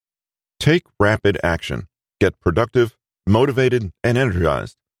Take rapid action. Get productive, motivated, and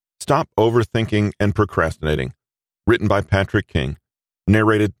energized. Stop overthinking and procrastinating. Written by Patrick King.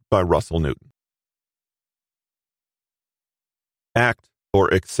 Narrated by Russell Newton. Act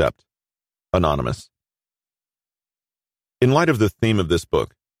or accept. Anonymous. In light of the theme of this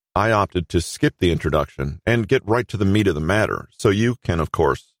book, I opted to skip the introduction and get right to the meat of the matter so you can, of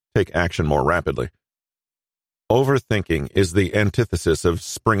course, take action more rapidly. Overthinking is the antithesis of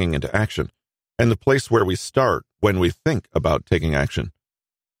springing into action, and the place where we start when we think about taking action.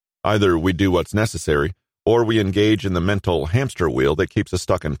 Either we do what's necessary, or we engage in the mental hamster wheel that keeps us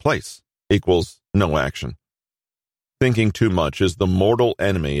stuck in place, equals no action. Thinking too much is the mortal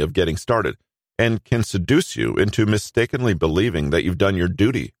enemy of getting started, and can seduce you into mistakenly believing that you've done your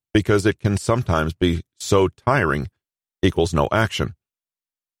duty because it can sometimes be so tiring, equals no action.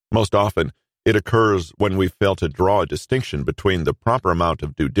 Most often, it occurs when we fail to draw a distinction between the proper amount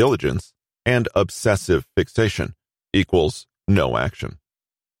of due diligence and obsessive fixation, equals no action.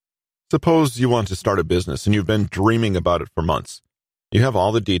 Suppose you want to start a business and you've been dreaming about it for months. You have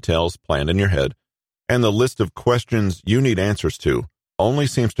all the details planned in your head, and the list of questions you need answers to only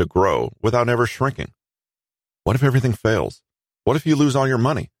seems to grow without ever shrinking. What if everything fails? What if you lose all your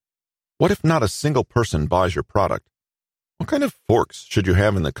money? What if not a single person buys your product? What kind of forks should you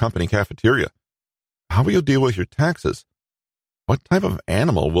have in the company cafeteria? How will you deal with your taxes? What type of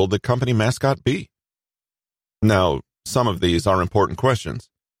animal will the company mascot be? Now, some of these are important questions,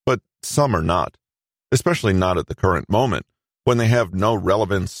 but some are not, especially not at the current moment, when they have no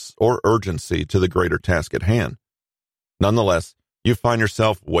relevance or urgency to the greater task at hand. Nonetheless, you find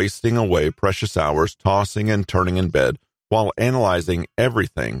yourself wasting away precious hours tossing and turning in bed while analyzing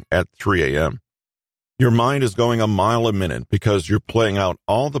everything at 3 a.m. Your mind is going a mile a minute because you're playing out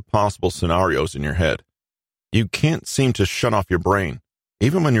all the possible scenarios in your head. You can't seem to shut off your brain,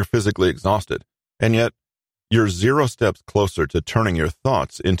 even when you're physically exhausted, and yet you're 0 steps closer to turning your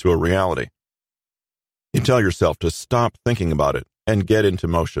thoughts into a reality. You tell yourself to stop thinking about it and get into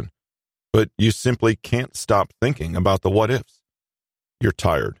motion, but you simply can't stop thinking about the what-ifs. You're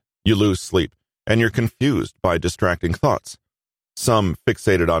tired, you lose sleep, and you're confused by distracting thoughts. Some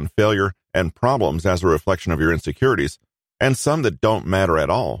fixated on failure and problems as a reflection of your insecurities, and some that don't matter at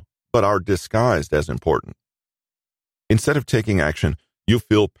all, but are disguised as important. Instead of taking action, you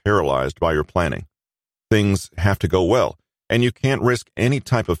feel paralyzed by your planning. Things have to go well, and you can't risk any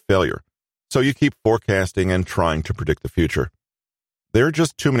type of failure, so you keep forecasting and trying to predict the future. There are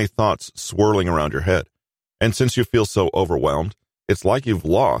just too many thoughts swirling around your head, and since you feel so overwhelmed, it's like you've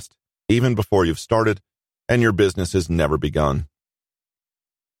lost even before you've started, and your business has never begun.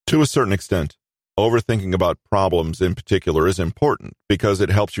 To a certain extent, overthinking about problems in particular is important because it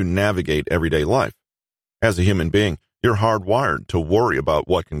helps you navigate everyday life. As a human being, you're hardwired to worry about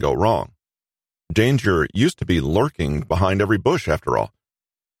what can go wrong. Danger used to be lurking behind every bush, after all.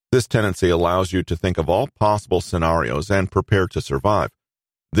 This tendency allows you to think of all possible scenarios and prepare to survive.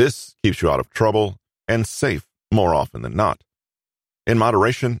 This keeps you out of trouble and safe more often than not. In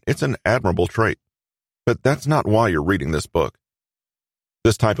moderation, it's an admirable trait. But that's not why you're reading this book.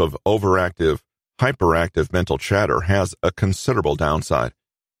 This type of overactive, hyperactive mental chatter has a considerable downside.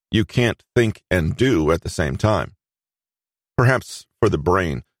 You can't think and do at the same time. Perhaps for the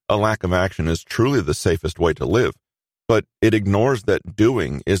brain, a lack of action is truly the safest way to live, but it ignores that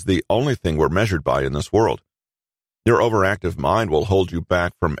doing is the only thing we're measured by in this world. Your overactive mind will hold you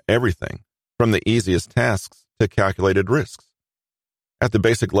back from everything, from the easiest tasks to calculated risks. At the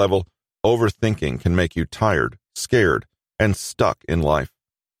basic level, overthinking can make you tired, scared, and stuck in life.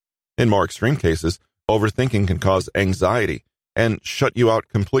 In more extreme cases, overthinking can cause anxiety and shut you out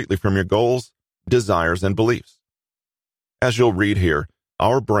completely from your goals, desires, and beliefs. As you'll read here,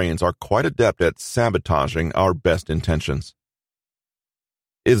 our brains are quite adept at sabotaging our best intentions.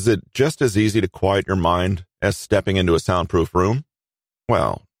 Is it just as easy to quiet your mind as stepping into a soundproof room?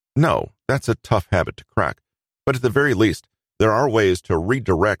 Well, no, that's a tough habit to crack, but at the very least, there are ways to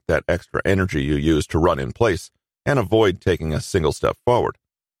redirect that extra energy you use to run in place and avoid taking a single step forward.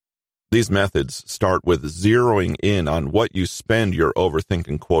 These methods start with zeroing in on what you spend your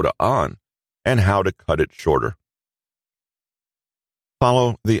overthinking quota on and how to cut it shorter.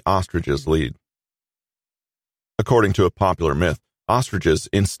 Follow the ostrich's lead. According to a popular myth, ostriches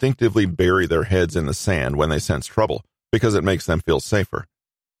instinctively bury their heads in the sand when they sense trouble because it makes them feel safer.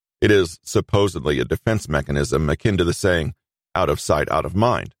 It is supposedly a defense mechanism akin to the saying, "out of sight, out of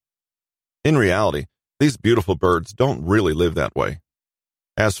mind." In reality, these beautiful birds don't really live that way.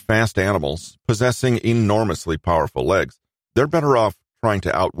 As fast animals, possessing enormously powerful legs, they're better off trying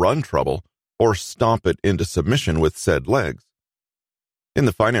to outrun trouble or stomp it into submission with said legs. In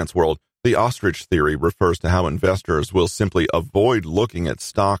the finance world, The ostrich theory refers to how investors will simply avoid looking at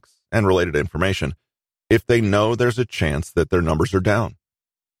stocks and related information if they know there's a chance that their numbers are down.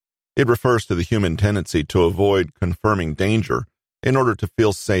 It refers to the human tendency to avoid confirming danger in order to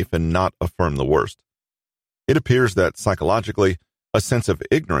feel safe and not affirm the worst. It appears that psychologically, a sense of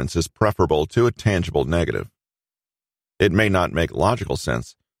ignorance is preferable to a tangible negative. It may not make logical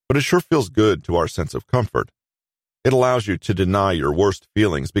sense, but it sure feels good to our sense of comfort. It allows you to deny your worst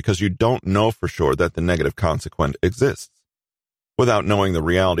feelings because you don't know for sure that the negative consequence exists. Without knowing the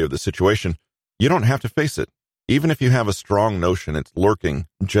reality of the situation, you don't have to face it, even if you have a strong notion it's lurking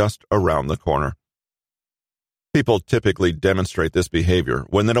just around the corner. People typically demonstrate this behavior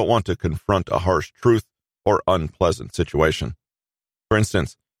when they don't want to confront a harsh truth or unpleasant situation. For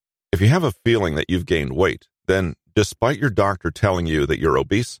instance, if you have a feeling that you've gained weight, then despite your doctor telling you that you're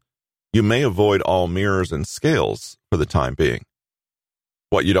obese, you may avoid all mirrors and scales for the time being.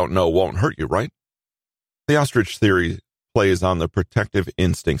 What you don't know won't hurt you, right? The ostrich theory plays on the protective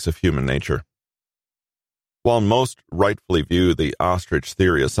instincts of human nature. While most rightfully view the ostrich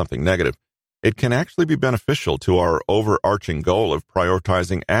theory as something negative, it can actually be beneficial to our overarching goal of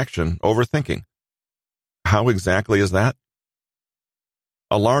prioritizing action over thinking. How exactly is that?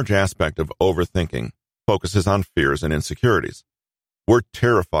 A large aspect of overthinking focuses on fears and insecurities. We're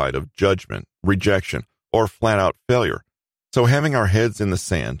terrified of judgment, rejection, or flat-out failure, so having our heads in the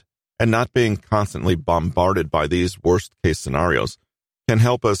sand and not being constantly bombarded by these worst-case scenarios can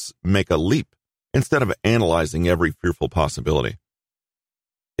help us make a leap instead of analyzing every fearful possibility.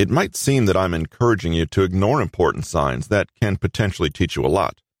 It might seem that I'm encouraging you to ignore important signs that can potentially teach you a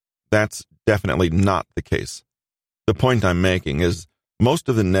lot. That's definitely not the case. The point I'm making is most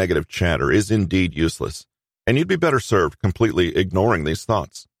of the negative chatter is indeed useless, and you'd be better served completely ignoring these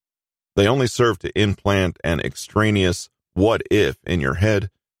thoughts. They only serve to implant an extraneous what if in your head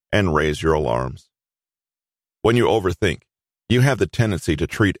and raise your alarms. When you overthink, you have the tendency to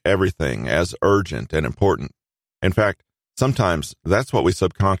treat everything as urgent and important. In fact, sometimes that's what we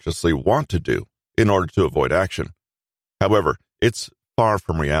subconsciously want to do in order to avoid action. However, it's far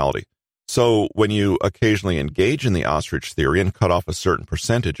from reality. So when you occasionally engage in the ostrich theory and cut off a certain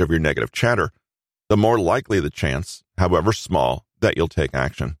percentage of your negative chatter, the more likely the chance, however small, that you'll take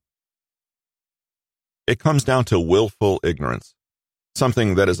action. It comes down to willful ignorance,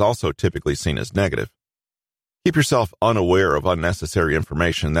 something that is also typically seen as negative. Keep yourself unaware of unnecessary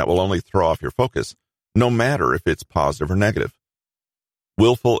information that will only throw off your focus, no matter if it's positive or negative.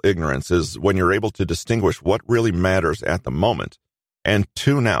 Willful ignorance is when you're able to distinguish what really matters at the moment and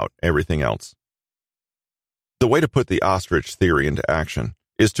tune out everything else. The way to put the ostrich theory into action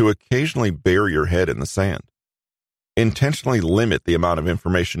is to occasionally bury your head in the sand. Intentionally limit the amount of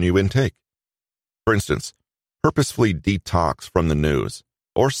information you intake. For instance, purposefully detox from the news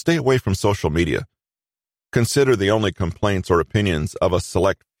or stay away from social media. Consider the only complaints or opinions of a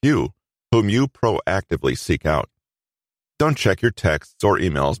select few whom you proactively seek out. Don't check your texts or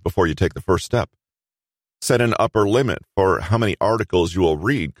emails before you take the first step. Set an upper limit for how many articles you will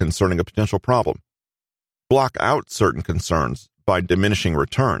read concerning a potential problem. Block out certain concerns by diminishing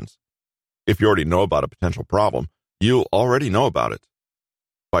returns. If you already know about a potential problem, you already know about it.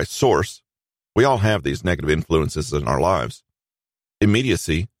 By source, we all have these negative influences in our lives.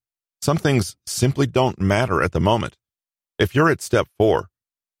 Immediacy, some things simply don't matter at the moment. If you're at step 4,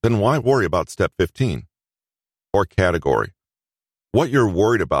 then why worry about step 15? Or category. What you're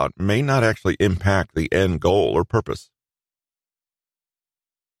worried about may not actually impact the end goal or purpose.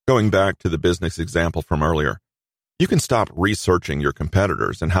 Going back to the business example from earlier, you can stop researching your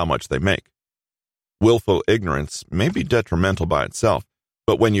competitors and how much they make. Willful ignorance may be detrimental by itself,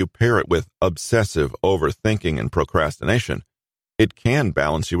 but when you pair it with obsessive overthinking and procrastination, it can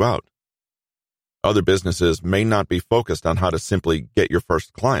balance you out. Other businesses may not be focused on how to simply get your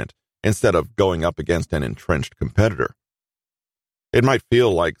first client instead of going up against an entrenched competitor. It might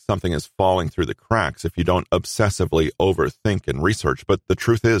feel like something is falling through the cracks if you don't obsessively overthink and research, but the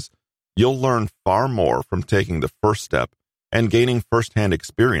truth is, you'll learn far more from taking the first step and gaining first-hand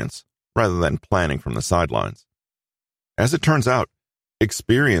experience rather than planning from the sidelines. As it turns out,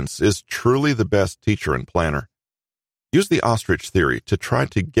 experience is truly the best teacher and planner. Use the ostrich theory to try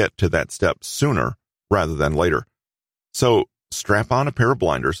to get to that step sooner rather than later. So, strap on a pair of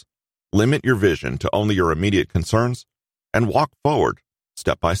blinders, limit your vision to only your immediate concerns, and walk forward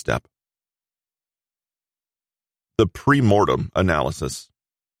step by step. The pre-mortem analysis.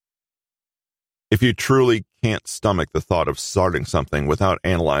 If you truly can't stomach the thought of starting something without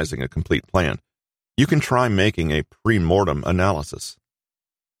analyzing a complete plan, you can try making a pre-mortem analysis.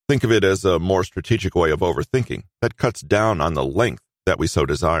 Think of it as a more strategic way of overthinking that cuts down on the length that we so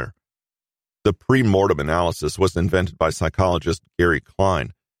desire. The pre-mortem analysis was invented by psychologist Gary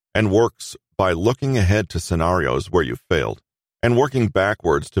Klein and works by looking ahead to scenarios where you failed and working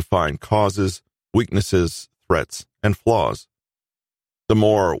backwards to find causes, weaknesses, threats, and flaws. The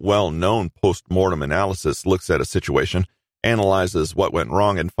more well-known post-mortem analysis looks at a situation, analyzes what went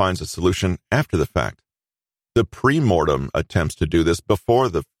wrong, and finds a solution after the fact. The pre-mortem attempts to do this before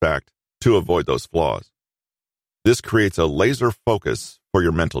the fact to avoid those flaws. This creates a laser focus for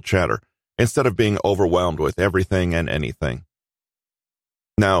your mental chatter instead of being overwhelmed with everything and anything.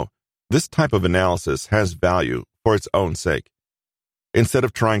 Now, this type of analysis has value for its own sake. Instead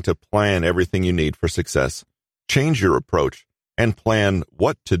of trying to plan everything you need for success, change your approach and plan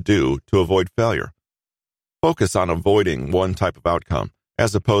what to do to avoid failure. Focus on avoiding one type of outcome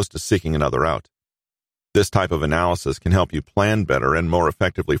as opposed to seeking another out. This type of analysis can help you plan better and more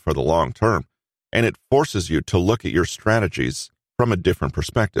effectively for the long term, and it forces you to look at your strategies from a different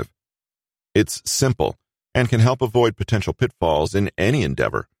perspective. It's simple and can help avoid potential pitfalls in any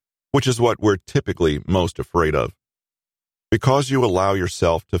endeavor, which is what we're typically most afraid of. Because you allow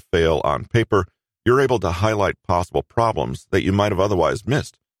yourself to fail on paper, you're able to highlight possible problems that you might have otherwise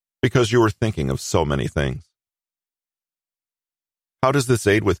missed because you were thinking of so many things. How does this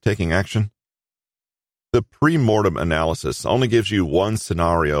aid with taking action? The pre-mortem analysis only gives you one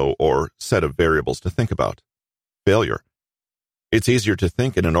scenario or set of variables to think about: failure. It's easier to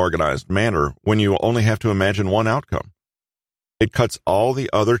think in an organized manner when you only have to imagine one outcome. It cuts all the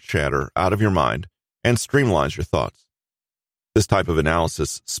other chatter out of your mind and streamlines your thoughts. This type of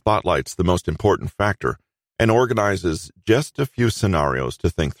analysis spotlights the most important factor and organizes just a few scenarios to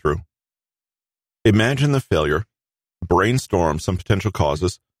think through. Imagine the failure, brainstorm some potential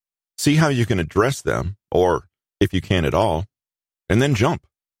causes, see how you can address them, or if you can at all, and then jump.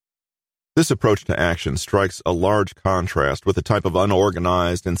 This approach to action strikes a large contrast with the type of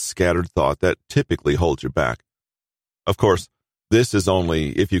unorganized and scattered thought that typically holds you back. Of course, this is only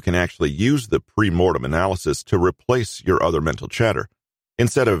if you can actually use the pre-mortem analysis to replace your other mental chatter,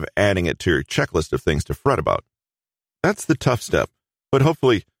 instead of adding it to your checklist of things to fret about. That's the tough step, but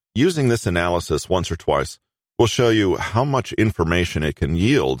hopefully using this analysis once or twice will show you how much information it can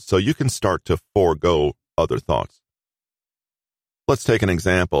yield so you can start to forego other thoughts. Let's take an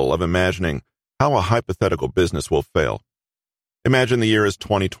example of imagining how a hypothetical business will fail. Imagine the year is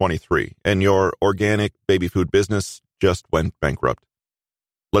 2023 and your organic baby food business just went bankrupt.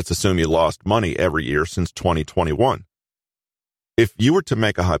 Let's assume you lost money every year since 2021. If you were to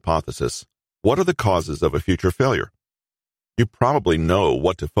make a hypothesis, what are the causes of a future failure? You probably know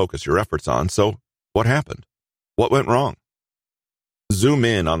what to focus your efforts on, so what happened? What went wrong? Zoom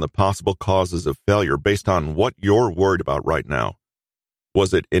in on the possible causes of failure based on what you're worried about right now.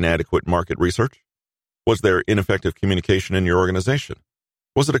 Was it inadequate market research? Was there ineffective communication in your organization?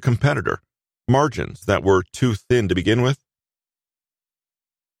 Was it a competitor? Margins that were too thin to begin with?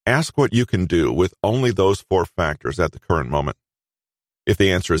 Ask what you can do with only those 4 factors at the current moment. If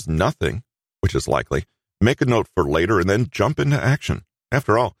the answer is nothing, which is likely, make a note for later and then jump into action.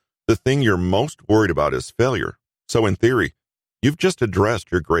 After all, the thing you're most worried about is failure. So in theory, you've just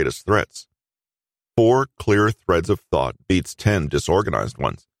addressed your greatest threats. 4 clear threads of thought beats 10 disorganized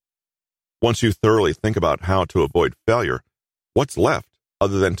ones. Once you thoroughly think about how to avoid failure, what's left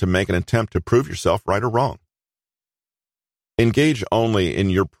other than to make an attempt to prove yourself right or wrong? Engage only in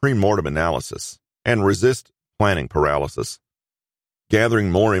your pre-mortem analysis and resist planning paralysis.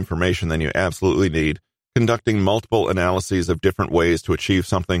 Gathering more information than you absolutely need, conducting multiple analyses of different ways to achieve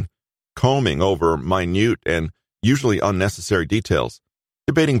something, combing over minute and usually unnecessary details,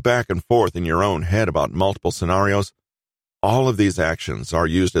 debating back and forth in your own head about multiple scenarios, all of these actions are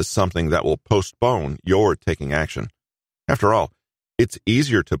used as something that will postpone your taking action. After all, it's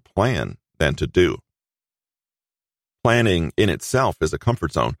easier to plan than to do. Planning in itself is a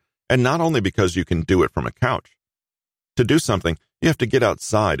comfort zone, and not only because you can do it from a couch. To do something, you have to get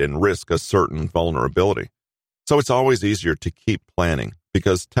outside and risk a certain vulnerability. So it's always easier to keep planning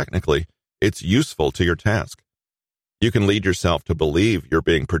because technically it's useful to your task. You can lead yourself to believe you're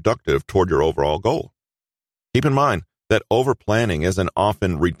being productive toward your overall goal. Keep in mind that over-planning is an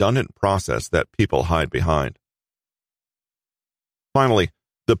often redundant process that people hide behind. Finally,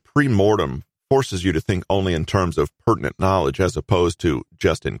 the pre-mortem forces you to think only in terms of pertinent knowledge as opposed to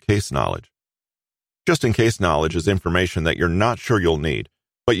just-in-case knowledge. Just-in-case knowledge is information that you're not sure you'll need,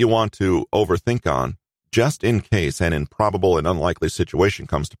 but you want to overthink on just in case an improbable and unlikely situation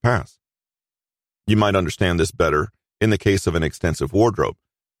comes to pass. You might understand this better in the case of an extensive wardrobe,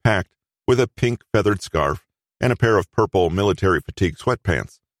 packed with a pink feathered scarf and a pair of purple military fatigue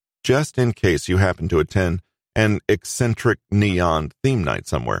sweatpants, just in case you happen to attend an eccentric neon theme night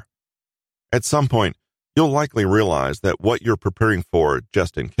somewhere. At some point, you'll likely realize that what you're preparing for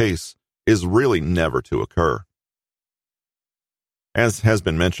just in case is really never to occur. As has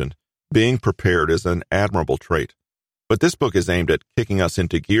been mentioned, being prepared is an admirable trait, but this book is aimed at kicking us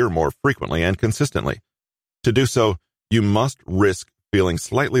into gear more frequently and consistently. To do so, you must risk feeling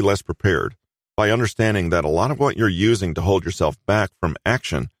slightly less prepared by understanding that a lot of what you're using to hold yourself back from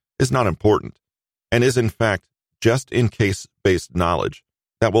action is not important, and is in fact just-in-case-based knowledge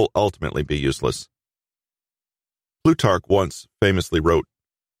that will ultimately be useless. Plutarch once famously wrote,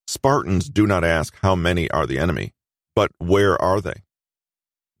 "Spartans do not ask how many are the enemy, but where are they?"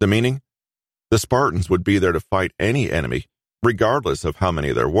 The meaning? The Spartans would be there to fight any enemy, regardless of how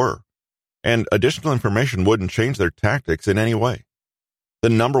many there were, and additional information wouldn't change their tactics in any way. The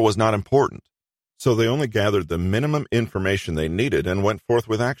number was not important, so they only gathered the minimum information they needed and went forth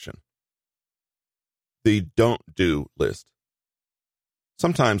with action. The don't do list.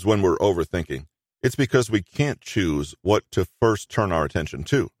 Sometimes when we're overthinking, it's because we can't choose what to first turn our attention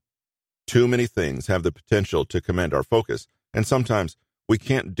to. Too many things have the potential to command our focus, and sometimes we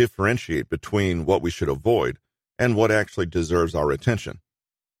can't differentiate between what we should avoid and what actually deserves our attention.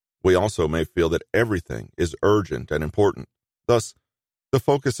 We also may feel that everything is urgent and important. Thus, the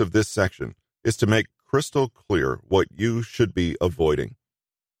focus of this section is to make crystal clear what you should be avoiding.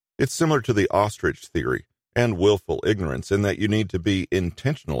 It's similar to the ostrich theory and willful ignorance in that you need to be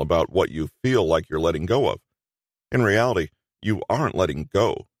intentional about what you feel like you're letting go of. In reality, you aren't letting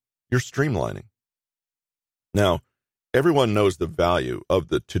go. You're streamlining. Now, everyone knows the value of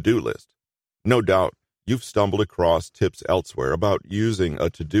the to-do list. No doubt, you've stumbled across tips elsewhere about using a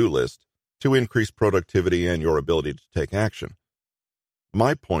to-do list to increase productivity and your ability to take action.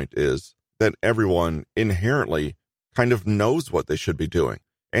 My point is that everyone inherently kind of knows what they should be doing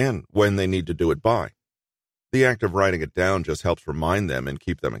and when they need to do it by. The act of writing it down just helps remind them and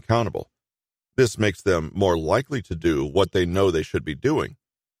keep them accountable. This makes them more likely to do what they know they should be doing,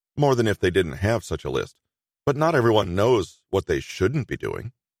 more than if they didn't have such a list. But not everyone knows what they shouldn't be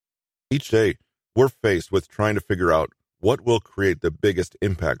doing. Each day, we're faced with trying to figure out what will create the biggest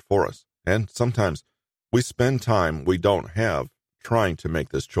impact for us, and sometimes we spend time we don't have trying to make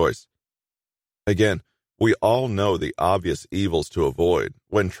this choice. Again, we all know the obvious evils to avoid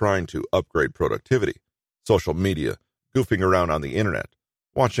when trying to upgrade productivity: social media, goofing around on the internet,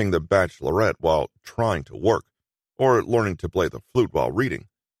 watching The Bachelorette while trying to work, or learning to play the flute while reading.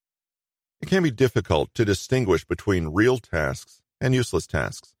 It can be difficult to distinguish between real tasks and useless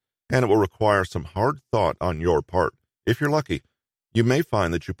tasks, and it will require some hard thought on your part. If you're lucky, you may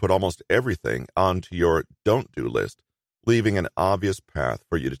find that you put almost everything onto your don't-do list, leaving an obvious path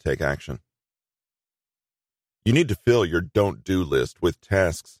for you to take action. You need to fill your don't-do list with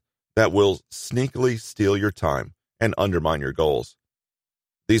tasks that will sneakily steal your time and undermine your goals.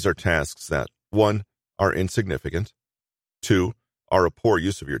 These are tasks that, 1, are insignificant, 2, are a poor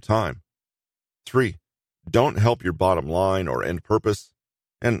use of your time, 3, don't help your bottom line or end purpose,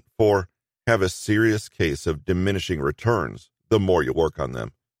 and 4, have a serious case of diminishing returns the more you work on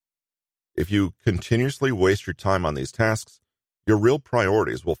them. If you continuously waste your time on these tasks, your real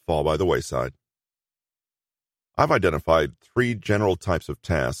priorities will fall by the wayside. I've identified 3 general types of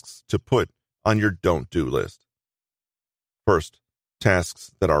tasks to put on your don't-do list. First,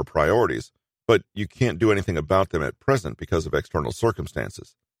 tasks that are priorities, but you can't do anything about them at present because of external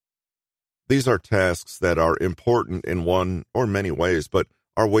circumstances. These are tasks that are important in one or many ways, but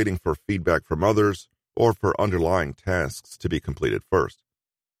are waiting for feedback from others or for underlying tasks to be completed first.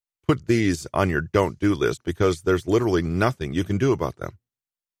 Put these on your don't-do list because there's literally nothing you can do about them.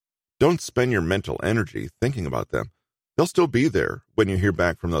 Don't spend your mental energy thinking about them. They'll still be there when you hear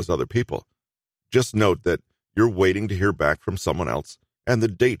back from those other people. Just note that you're waiting to hear back from someone else and the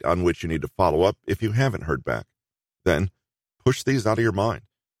date on which you need to follow up if you haven't heard back. Then, push these out of your mind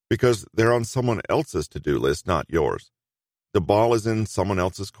because they're on someone else's to-do list, not yours. The ball is in someone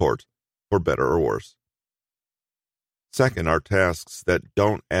else's court, for better or worse. Second are tasks that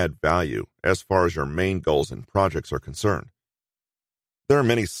don't add value as far as your main goals and projects are concerned. There are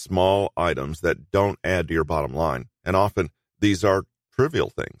many small items that don't add to your bottom line, and often these are trivial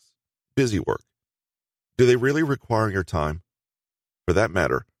things, busy work. Do they really require your time? For that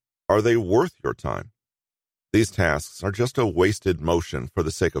matter, are they worth your time? These tasks are just a wasted motion for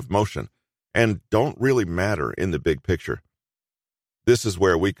the sake of motion and don't really matter in the big picture. This is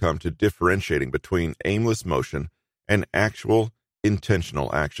where we come to differentiating between aimless motion and actual,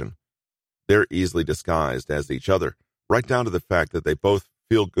 intentional action. They're easily disguised as each other, right down to the fact that they both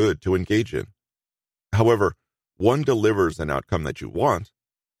feel good to engage in. However, one delivers an outcome that you want,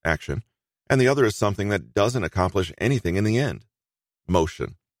 action, and the other is something that doesn't accomplish anything in the end,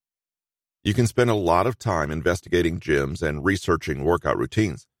 motion. You can spend a lot of time investigating gyms and researching workout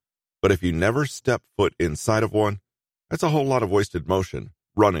routines, but if you never step foot inside of one, that's a whole lot of wasted motion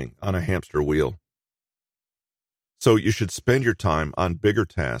running on a hamster wheel. So you should spend your time on bigger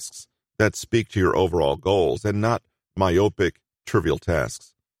tasks that speak to your overall goals and not myopic, trivial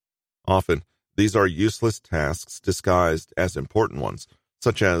tasks. Often, these are useless tasks disguised as important ones,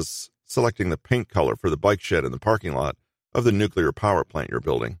 such as selecting the paint color for the bike shed in the parking lot of the nuclear power plant you're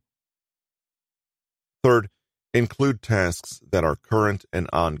building. Third, include tasks that are current and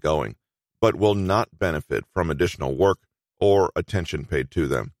ongoing, but will not benefit from additional work or attention paid to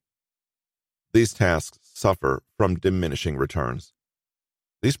them. These tasks suffer from diminishing returns.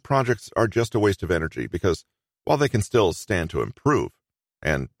 These projects are just a waste of energy because, while they can still stand to improve,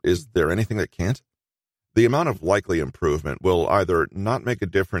 and is there anything that can't? The amount of likely improvement will either not make a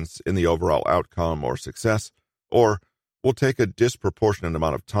difference in the overall outcome or success, or will take a disproportionate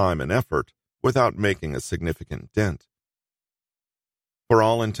amount of time and effort without making a significant dent. For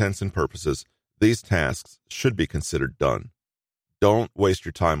all intents and purposes, these tasks should be considered done. Don't waste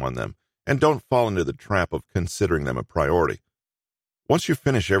your time on them, and don't fall into the trap of considering them a priority. Once you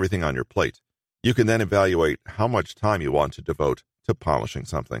finish everything on your plate, you can then evaluate how much time you want to devote to polishing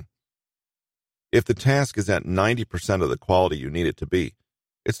something. If the task is at 90% of the quality you need it to be,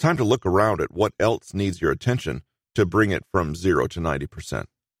 it's time to look around at what else needs your attention to bring it from 0 to 90%.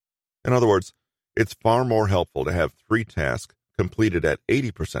 In other words, it's far more helpful to have 3 tasks completed at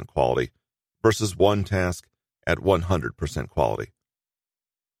 80% quality versus 1 task at 100% quality.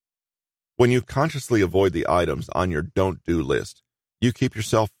 When you consciously avoid the items on your don't-do list, you keep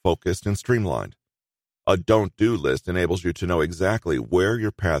yourself focused and streamlined. A don't-do list enables you to know exactly where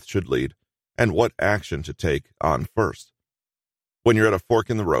your path should lead and what action to take on first. When you're at a fork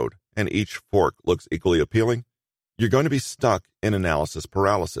in the road and each fork looks equally appealing, you're going to be stuck in analysis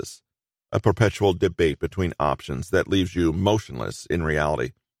paralysis, a perpetual debate between options that leaves you motionless in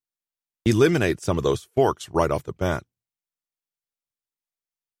reality. Eliminate some of those forks right off the bat.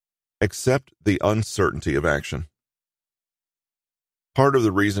 Accept the uncertainty of action. Part of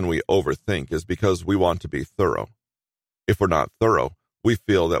the reason we overthink is because we want to be thorough. If we're not thorough, we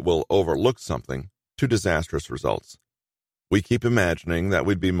feel that we'll overlook something to disastrous results. We keep imagining that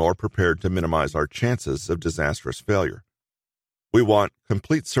we'd be more prepared to minimize our chances of disastrous failure. We want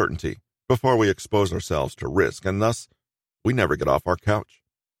complete certainty before we expose ourselves to risk, and thus, we never get off our couch.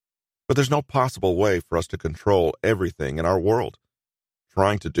 But there's no possible way for us to control everything in our world.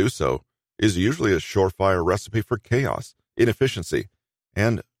 Trying to do so is usually a surefire recipe for chaos, inefficiency,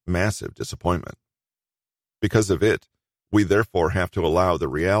 and massive disappointment. Because of it, we therefore have to allow the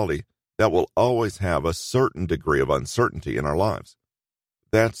reality that we'll always have a certain degree of uncertainty in our lives.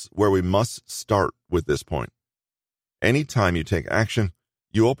 That's where we must start with this point. Any time you take action,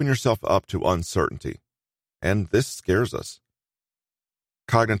 you open yourself up to uncertainty, and this scares us.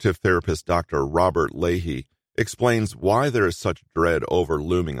 Cognitive therapist Dr. Robert Leahy explains why there is such dread over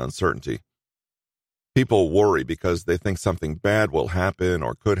looming uncertainty. People worry because they think something bad will happen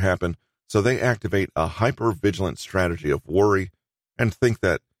or could happen, so they activate a hyper-vigilant strategy of worry and think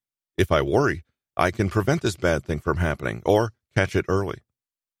that, if I worry, I can prevent this bad thing from happening or catch it early.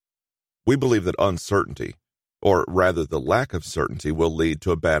 We believe that uncertainty, or rather the lack of certainty, will lead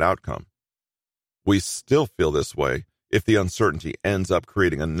to a bad outcome. We still feel this way if the uncertainty ends up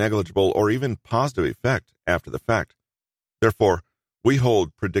creating a negligible or even positive effect after the fact. Therefore, we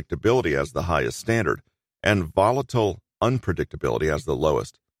hold predictability as the highest standard and volatile unpredictability as the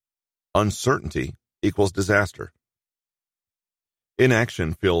lowest. Uncertainty equals disaster.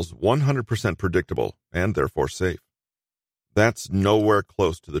 Inaction feels 100% predictable and therefore safe. That's nowhere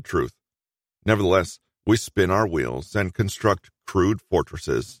close to the truth. Nevertheless, we spin our wheels and construct crude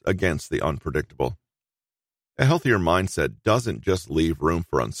fortresses against the unpredictable. A healthier mindset doesn't just leave room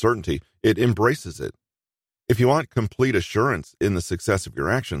for uncertainty, it embraces it. If you want complete assurance in the success of your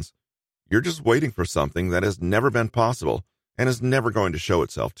actions, you're just waiting for something that has never been possible and is never going to show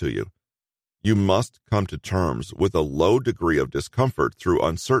itself to you. You must come to terms with a low degree of discomfort through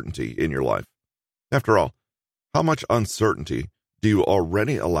uncertainty in your life. After all, how much uncertainty do you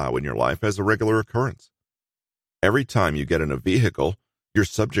already allow in your life as a regular occurrence? Every time you get in a vehicle, you're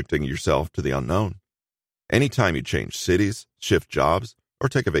subjecting yourself to the unknown. Anytime you change cities, shift jobs, or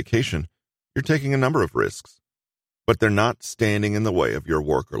take a vacation, you're taking a number of risks. But they're not standing in the way of your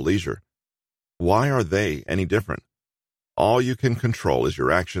work or leisure. Why are they any different? All you can control is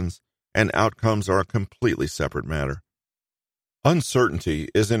your actions, and outcomes are a completely separate matter. Uncertainty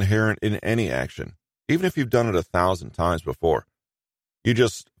is inherent in any action, even if you've done it 1,000 times before. You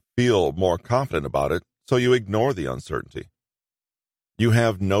just feel more confident about it, so you ignore the uncertainty. You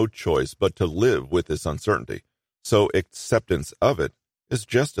have no choice but to live with this uncertainty, so acceptance of it is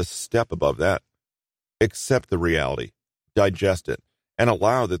just a step above that. Accept the reality, digest it, and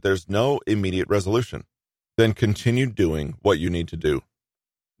allow that there's no immediate resolution. Then continue doing what you need to do.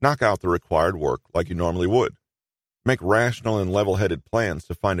 Knock out the required work like you normally would. Make rational and level-headed plans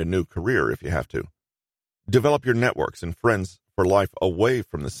to find a new career if you have to. Develop your networks and friends for life away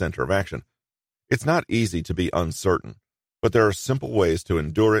from the center of action. It's not easy to be uncertain, but there are simple ways to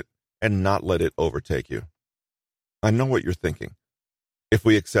endure it and not let it overtake you. I know what you're thinking. If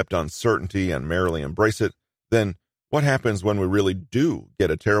we accept uncertainty and merrily embrace it, then what happens when we really do get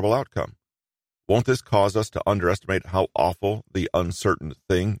a terrible outcome? Won't this cause us to underestimate how awful the uncertain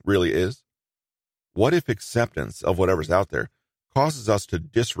thing really is? What if acceptance of whatever's out there causes us to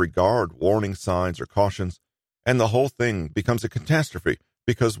disregard warning signs or cautions, and the whole thing becomes a catastrophe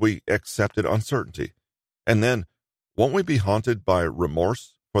because we accepted uncertainty? And then, won't we be haunted by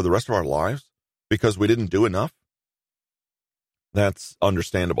remorse for the rest of our lives because we didn't do enough? That's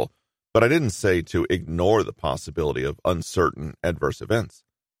understandable, but I didn't say to ignore the possibility of uncertain adverse events.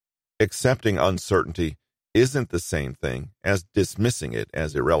 Accepting uncertainty isn't the same thing as dismissing it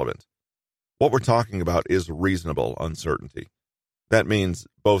as irrelevant. What we're talking about is reasonable uncertainty. That means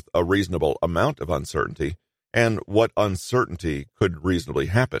both a reasonable amount of uncertainty and what uncertainty could reasonably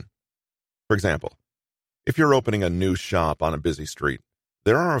happen. For example, if you're opening a new shop on a busy street,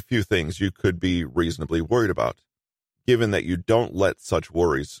 there are a few things you could be reasonably worried about, given that you don't let such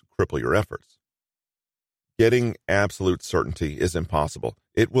worries cripple your efforts. Getting absolute certainty is impossible.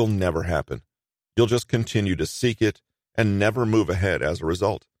 It will never happen. You'll just continue to seek it and never move ahead as a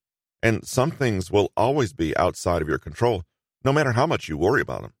result. And some things will always be outside of your control, no matter how much you worry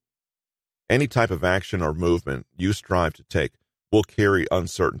about them. Any type of action or movement you strive to take will carry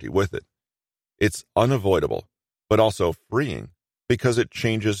uncertainty with it. It's unavoidable, but also freeing because it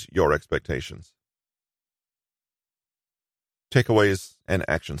changes your expectations. Takeaways and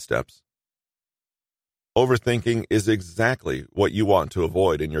action steps. Overthinking is exactly what you want to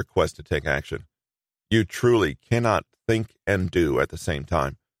avoid in your quest to take action. You truly cannot think and do at the same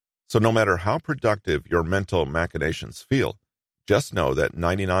time. So no matter how productive your mental machinations feel, just know that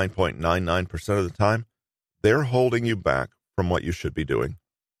 99.99% of the time, they're holding you back from what you should be doing.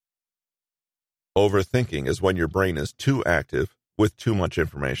 Overthinking is when your brain is too active with too much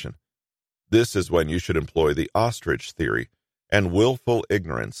information. This is when you should employ the ostrich theory and willful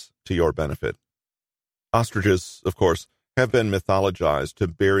ignorance to your benefit. Ostriches, of course, have been mythologized to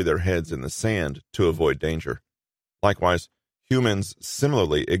bury their heads in the sand to avoid danger. Likewise, humans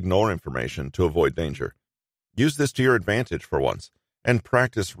similarly ignore information to avoid danger. Use this to your advantage for once, and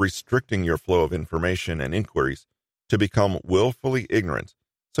practice restricting your flow of information and inquiries to become willfully ignorant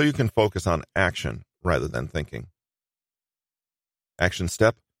so you can focus on action rather than thinking. Action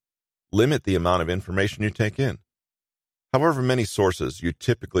step: limit the amount of information you take in. However many sources you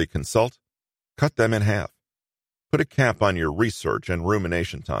typically consult, cut them in half. Put a cap on your research and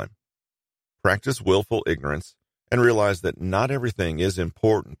rumination time. Practice willful ignorance and realize that not everything is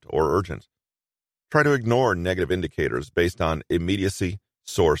important or urgent. Try to ignore negative indicators based on immediacy,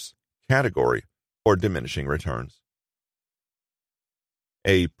 source, category, or diminishing returns.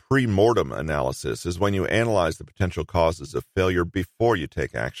 A pre-mortem analysis is when you analyze the potential causes of failure before you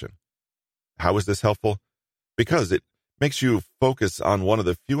take action. How is this helpful? Because it makes you focus on one of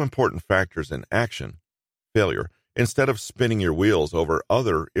the few important factors in action, failure, instead of spinning your wheels over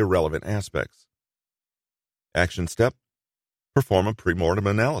other irrelevant aspects. Action step: perform a pre-mortem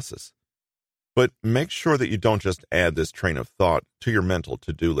analysis. But make sure that you don't just add this train of thought to your mental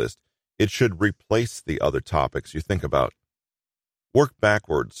to-do list. It should replace the other topics you think about. Work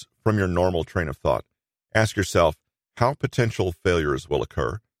backwards from your normal train of thought. Ask yourself how potential failures will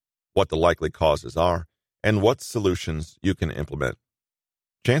occur, what the likely causes are, and what solutions you can implement.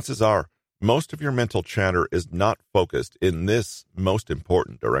 Chances are, most of your mental chatter is not focused in this most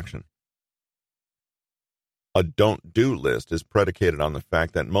important direction. A don't-do list is predicated on the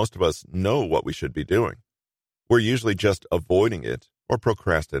fact that most of us know what we should be doing. We're usually just avoiding it or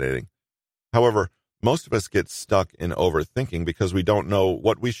procrastinating. However, most of us get stuck in overthinking because we don't know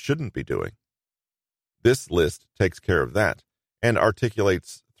what we shouldn't be doing. This list takes care of that and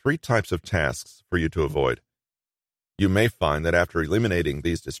articulates 3 types of tasks for you to avoid. You may find that after eliminating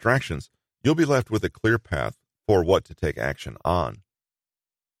these distractions, you'll be left with a clear path for what to take action on.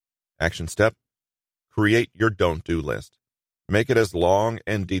 Action step: create your don't-do list. Make it as long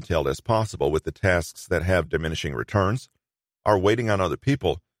and detailed as possible with the tasks that have diminishing returns, are waiting on other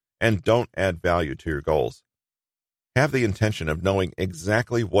people, and don't add value to your goals. Have the intention of knowing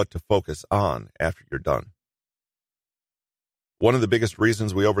exactly what to focus on after you're done. One of the biggest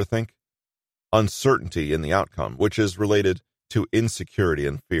reasons we overthink? Uncertainty in the outcome, which is related to insecurity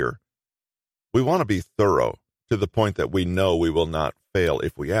and fear. We want to be thorough to the point that we know we will not fail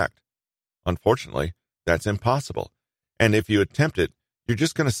if we act. Unfortunately, that's impossible. And if you attempt it, you're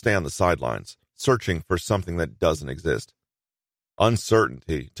just going to stay on the sidelines, searching for something that doesn't exist.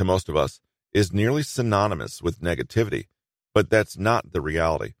 Uncertainty, to most of us, is nearly synonymous with negativity, but that's not the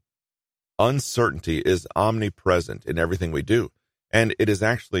reality. Uncertainty is omnipresent in everything we do, and it is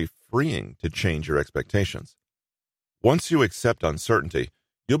actually freeing to change your expectations. Once you accept uncertainty,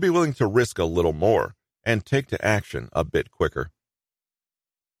 you'll be willing to risk a little more and take to action a bit quicker.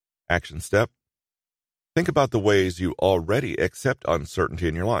 Action step: think about the ways you already accept uncertainty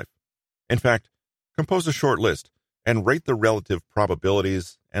in your life. In fact, compose a short list and rate the relative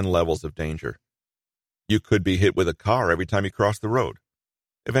probabilities and levels of danger. You could be hit with a car every time you cross the road.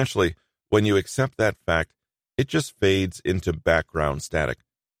 Eventually, when you accept that fact, it just fades into background static.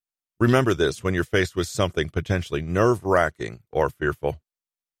 Remember this when you're faced with something potentially nerve-wracking or fearful.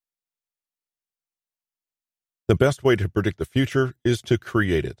 The best way to predict the future is to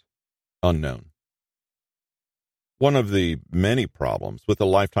create it. Unknown. One of the many problems with a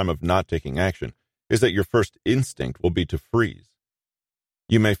lifetime of not taking action is that your first instinct will be to freeze.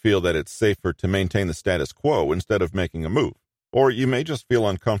 You may feel that it's safer to maintain the status quo instead of making a move, or you may just feel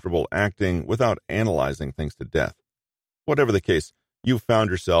uncomfortable acting without analyzing things to death. Whatever the case, you found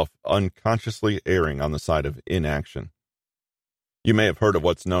yourself unconsciously erring on the side of inaction. You may have heard of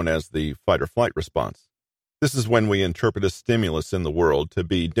what's known as the fight or flight response. This is when we interpret a stimulus in the world to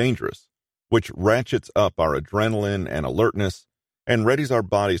be dangerous, which ratchets up our adrenaline and alertness and readies our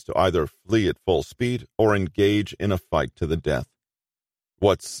bodies to either flee at full speed or engage in a fight to the death.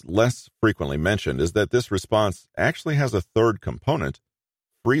 What's less frequently mentioned is that this response actually has a third component: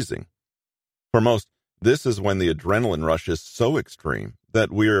 freezing. For most, this is when the adrenaline rush is so extreme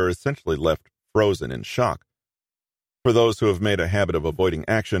that we are essentially left frozen in shock. For those who have made a habit of avoiding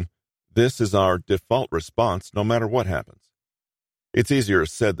action, this is our default response no matter what happens. It's easier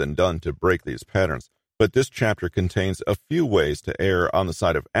said than done to break these patterns, but this chapter contains a few ways to err on the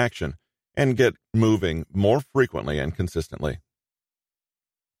side of action and get moving more frequently and consistently.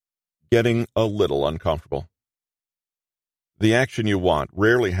 Getting a little uncomfortable. The action you want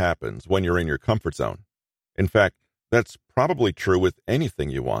rarely happens when you're in your comfort zone. In fact, that's probably true with anything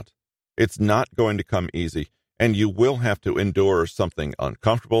you want. It's not going to come easy, and you will have to endure something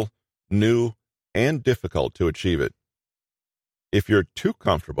uncomfortable, new, and difficult to achieve it. If you're too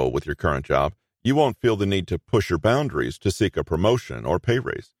comfortable with your current job, you won't feel the need to push your boundaries to seek a promotion or pay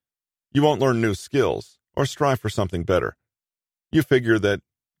raise. You won't learn new skills or strive for something better. You figure that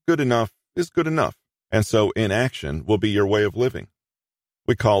good enough is good enough, and so inaction will be your way of living.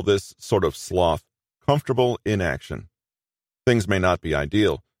 We call this sort of sloth comfortable inaction. Things may not be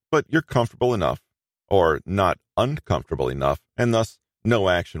ideal, but you're comfortable enough, or not uncomfortable enough, and thus no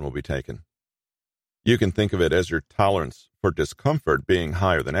action will be taken. You can think of it as your tolerance for discomfort being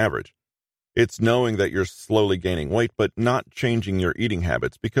higher than average. It's knowing that you're slowly gaining weight, but not changing your eating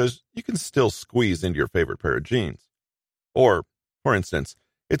habits because you can still squeeze into your favorite pair of jeans. Or, for instance,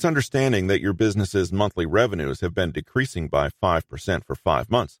 it's understanding that your business's monthly revenues have been decreasing by 5% for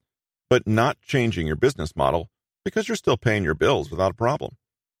 5 months, but not changing your business model because you're still paying your bills without a problem.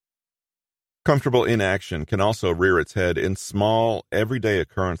 Comfortable inaction can also rear its head in small, everyday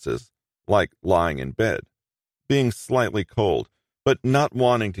occurrences, like lying in bed, being slightly cold, but not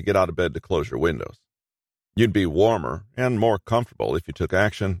wanting to get out of bed to close your windows. You'd be warmer and more comfortable if you took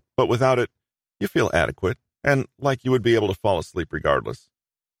action, but without it, you feel adequate and like you would be able to fall asleep regardless.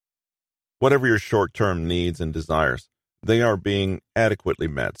 Whatever your short-term needs and desires, they are being adequately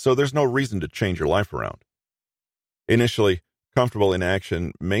met, so there's no reason to change your life around. Initially, comfortable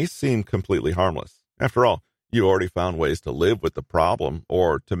inaction may seem completely harmless. After all, you already found ways to live with the problem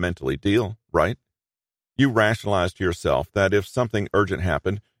or to mentally deal, right? You rationalized to yourself that if something urgent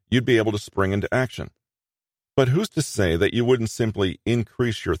happened, you'd be able to spring into action. But who's to say that you wouldn't simply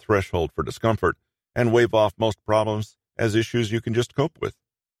increase your threshold for discomfort and wave off most problems as issues you can just cope with?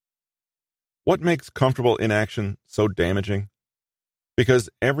 What makes comfortable inaction so damaging? Because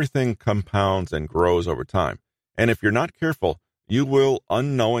everything compounds and grows over time, and if you're not careful, you will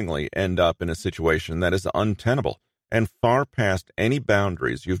unknowingly end up in a situation that is untenable and far past any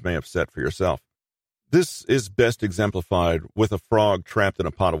boundaries you may have set for yourself. This is best exemplified with a frog trapped in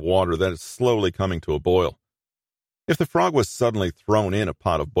a pot of water that is slowly coming to a boil. If the frog was suddenly thrown in a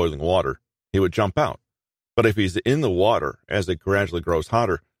pot of boiling water, he would jump out. But if he's in the water as it gradually grows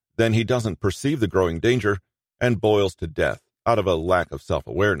hotter, then he doesn't perceive the growing danger and boils to death out of a lack of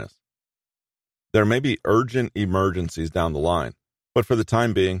self-awareness. There may be urgent emergencies down the line, but for the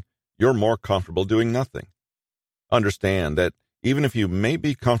time being, you're more comfortable doing nothing. Understand that even if you may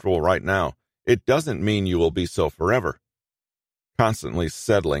be comfortable right now, it doesn't mean you will be so forever. Constantly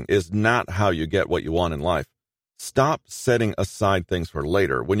settling is not how you get what you want in life. Stop setting aside things for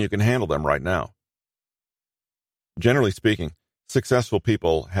later when you can handle them right now. Generally speaking, successful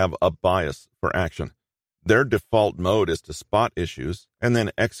people have a bias for action. Their default mode is to spot issues and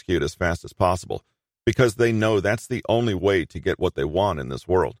then execute as fast as possible because they know that's the only way to get what they want in this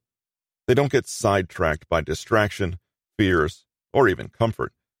world. They don't get sidetracked by distraction, fears, or even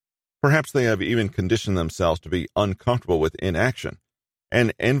comfort. Perhaps they have even conditioned themselves to be uncomfortable with inaction,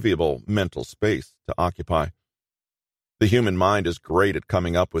 an enviable mental space to occupy. The human mind is great at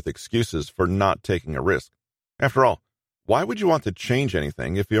coming up with excuses for not taking a risk. After all, why would you want to change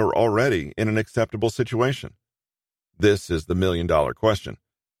anything if you're already in an acceptable situation? This is the million-dollar question.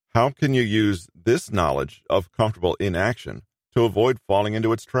 How can you use this knowledge of comfortable inaction to avoid falling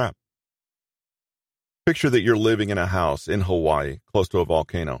into its trap? Picture that you're living in a house in Hawaii close to a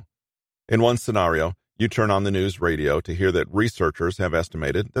volcano. In one scenario, you turn on the news radio to hear that researchers have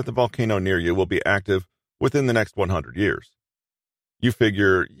estimated that the volcano near you will be active within the next 100 years. You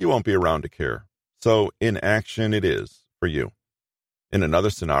figure you won't be around to care, so inaction it is for you. In another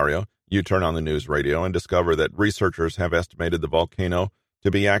scenario, you turn on the news radio and discover that researchers have estimated the volcano to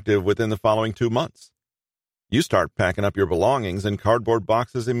be active within the following 2 months. You start packing up your belongings in cardboard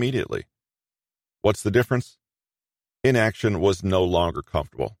boxes immediately. What's the difference? Inaction was no longer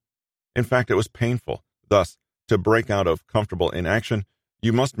comfortable. In fact, it was painful. Thus, to break out of comfortable inaction,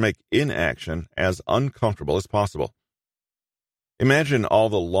 you must make inaction as uncomfortable as possible. Imagine all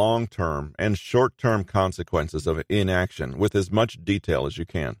the long-term and short-term consequences of inaction with as much detail as you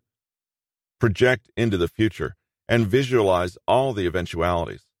can. Project into the future and visualize all the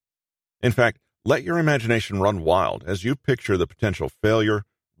eventualities. In fact, let your imagination run wild as you picture the potential failure,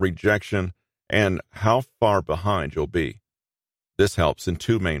 rejection, and how far behind you'll be. This helps in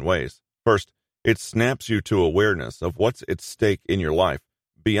 2 main ways. First, it snaps you to awareness of what's at stake in your life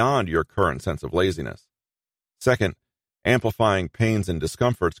beyond your current sense of laziness. Second, amplifying pains and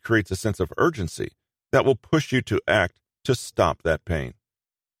discomforts creates a sense of urgency that will push you to act to stop that pain.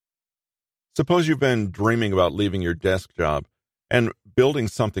 Suppose you've been dreaming about leaving your desk job and building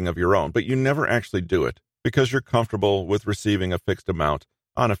something of your own, but you never actually do it because you're comfortable with receiving a fixed amount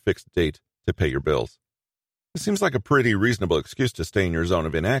on a fixed date to pay your bills. It seems like a pretty reasonable excuse to stay in your zone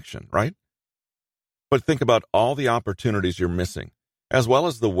of inaction, right? But think about all the opportunities you're missing, as well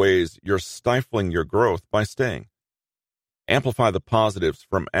as the ways you're stifling your growth by staying. Amplify the positives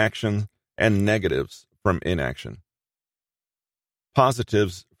from action and negatives from inaction.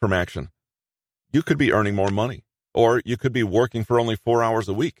 Positives from action. You could be earning more money, or you could be working for only 4 hours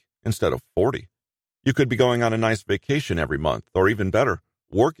a week instead of 40. You could be going on a nice vacation every month, or even better,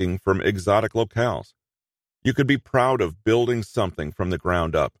 working from exotic locales. You could be proud of building something from the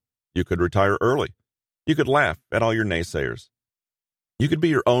ground up. You could retire early. You could laugh at all your naysayers. You could be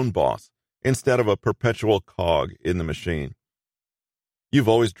your own boss instead of a perpetual cog in the machine. You've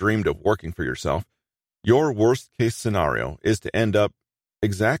always dreamed of working for yourself. Your worst-case scenario is to end up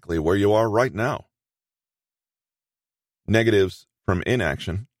exactly where you are right now. Negatives from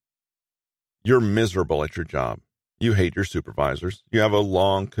inaction. You're miserable at your job. You hate your supervisors. You have a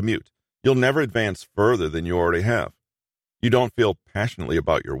long commute. You'll never advance further than you already have. You don't feel passionately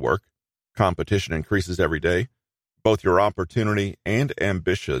about your work. Competition increases every day. Both your opportunity and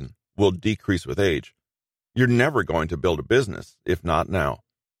ambition will decrease with age. You're never going to build a business, if not now.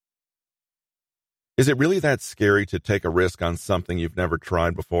 Is it really that scary to take a risk on something you've never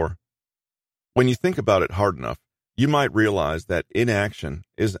tried before? When you think about it hard enough, you might realize that inaction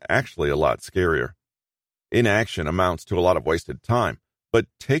is actually a lot scarier. Inaction amounts to a lot of wasted time, but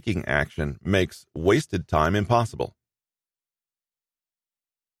taking action makes wasted time impossible.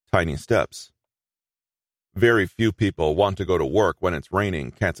 Tiny steps. Very few people want to go to work when it's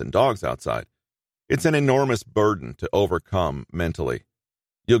raining cats and dogs outside. It's an enormous burden to overcome mentally.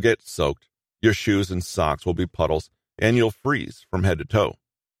 You'll get soaked, your shoes and socks will be puddles, and you'll freeze from head to toe.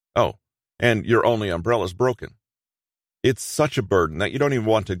 Oh, and your only umbrella's broken. It's such a burden that you don't even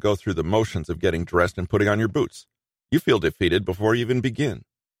want to go through the motions of getting dressed and putting on your boots. You feel defeated before you even begin.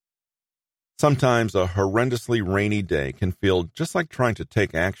 Sometimes a horrendously rainy day can feel just like trying to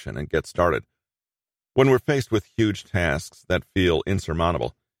take action and get started. When we're faced with huge tasks that feel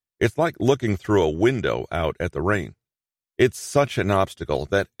insurmountable, it's like looking through a window out at the rain. It's such an obstacle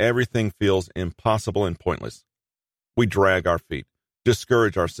that everything feels impossible and pointless. We drag our feet,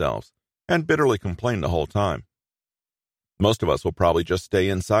 discourage ourselves, and bitterly complain the whole time. Most of us will probably just stay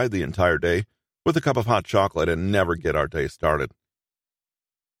inside the entire day, with a cup of hot chocolate and never get our day started.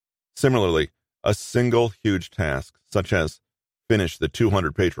 Similarly, a single huge task, such as finish the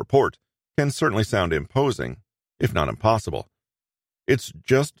 200-page report, can certainly sound imposing, if not impossible. It's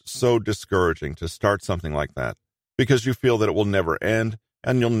just so discouraging to start something like that, because you feel that it will never end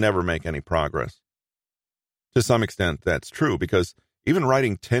and you'll never make any progress. To some extent, that's true, because even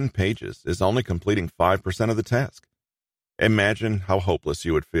writing 10 pages is only completing 5% of the task. Imagine how hopeless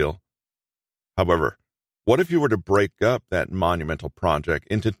you would feel. However, what if you were to break up that monumental project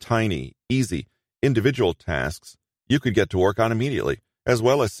into tiny, easy, individual tasks you could get to work on immediately, as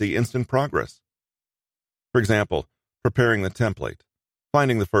well as see instant progress? For example, preparing the template,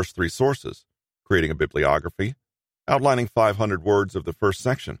 finding the first 3 sources, creating a bibliography, outlining 500 words of the first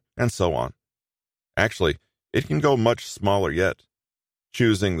section, and so on. Actually, it can go much smaller yet.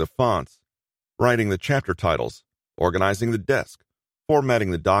 Choosing the fonts, writing the chapter titles, organizing the desk,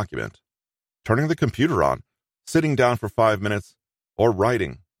 formatting the document, turning the computer on, sitting down for 5 minutes, or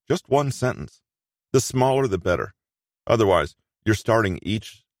writing just 1 sentence. The smaller the better. Otherwise, you're starting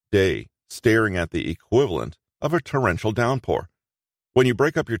each day staring at the equivalent of a torrential downpour. When you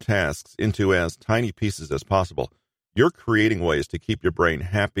break up your tasks into as tiny pieces as possible, you're creating ways to keep your brain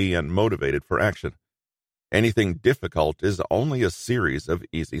happy and motivated for action. Anything difficult is only a series of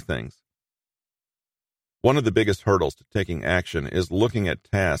easy things. One of the biggest hurdles to taking action is looking at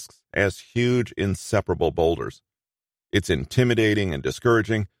tasks as huge, inseparable boulders. It's intimidating and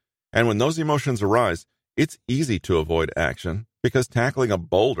discouraging, and when those emotions arise, it's easy to avoid action because tackling a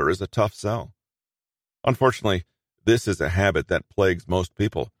boulder is a tough sell. Unfortunately, this is a habit that plagues most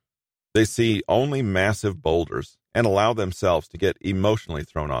people. They see only massive boulders and allow themselves to get emotionally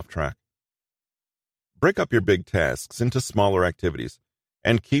thrown off track. Break up your big tasks into smaller activities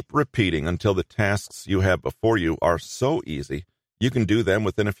and keep repeating until the tasks you have before you are so easy you can do them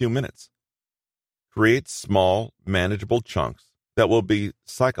within a few minutes. Create small, manageable chunks that will be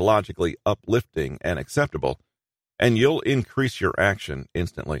psychologically uplifting and acceptable, and you'll increase your action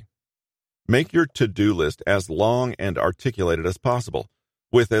instantly. Make your to-do list as long and articulated as possible,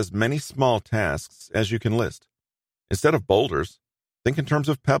 with as many small tasks as you can list. Instead of boulders, think in terms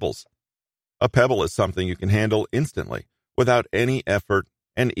of pebbles. A pebble is something you can handle instantly, without any effort,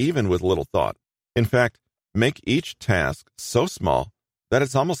 and even with little thought. In fact, make each task so small that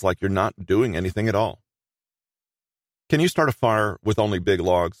it's almost like you're not doing anything at all. Can you start a fire with only big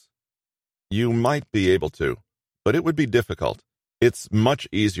logs? You might be able to, but it would be difficult. It's much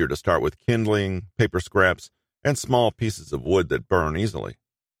easier to start with kindling, paper scraps, and small pieces of wood that burn easily.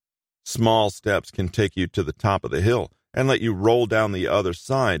 Small steps can take you to the top of the hill and let you roll down the other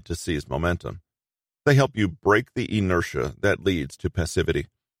side to seize momentum. They help you break the inertia that leads to passivity.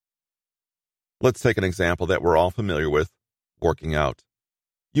 Let's take an example that we're all familiar with, working out.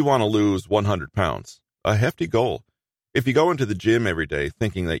 You want to lose 100 pounds, a hefty goal. If you go into the gym every day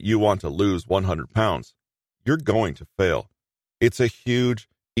thinking that you want to lose 100 pounds, you're going to fail. It's a huge,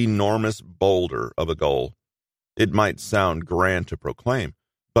 enormous boulder of a goal. It might sound grand to proclaim,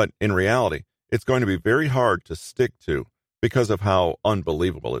 but in reality, it's going to be very hard to stick to because of how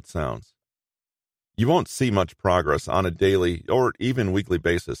unbelievable it sounds. You won't see much progress on a daily or even weekly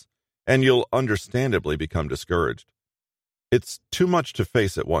basis, and you'll understandably become discouraged. It's too much to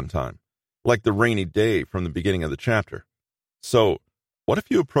face at one time, like the rainy day from the beginning of the chapter. So, what if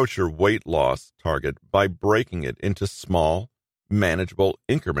you approach your weight loss target by breaking it into small, manageable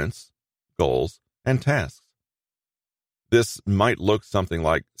increments, goals, and tasks? This might look something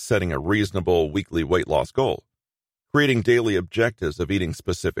like setting a reasonable weekly weight loss goal, creating daily objectives of eating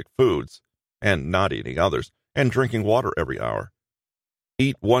specific foods and not eating others, and drinking water every hour.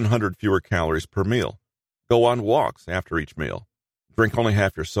 Eat 100 fewer calories per meal. Go on walks after each meal. Drink only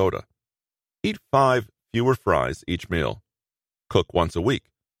half your soda. Eat 5 fewer fries each meal. Cook once a week.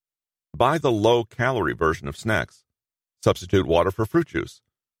 Buy the low-calorie version of snacks. Substitute water for fruit juice.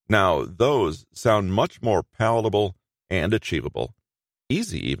 Now, those sound much more palatable and achievable.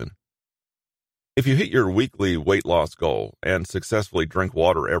 Easy, even. If you hit your weekly weight loss goal and successfully drink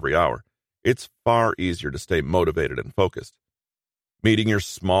water every hour, it's far easier to stay motivated and focused. Meeting your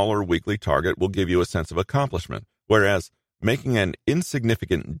smaller weekly target will give you a sense of accomplishment, whereas making an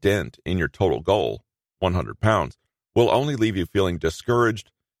insignificant dent in your total goal, 100 pounds, will only leave you feeling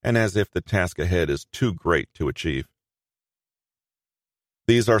discouraged and as if the task ahead is too great to achieve.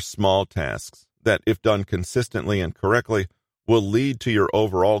 These are small tasks that, if done consistently and correctly, will lead to your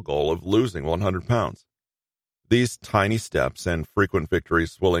overall goal of losing 100 pounds. These tiny steps and frequent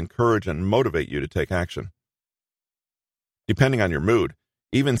victories will encourage and motivate you to take action. Depending on your mood,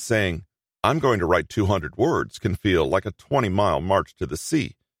 even saying, "I'm going to write 200 words" can feel like a 20-mile march to the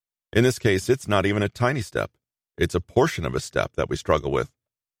sea, In this case, it's not even a tiny step. It's a portion of a step that we struggle with.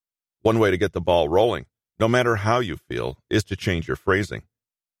 One way to get the ball rolling, no matter how you feel, is to change your phrasing.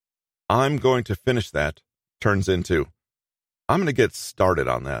 I'm going to finish that turns into, I'm going to get started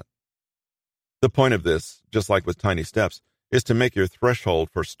on that. The point of this, just like with tiny steps, is to make your threshold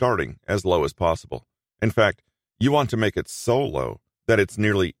for starting as low as possible. In fact, you want to make it so low that it's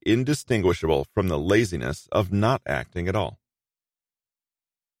nearly indistinguishable from the laziness of not acting at all.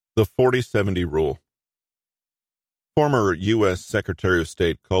 The 40-70 rule. Former U.S. Secretary of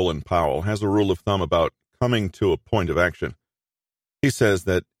State Colin Powell has a rule of thumb about coming to a point of action. He says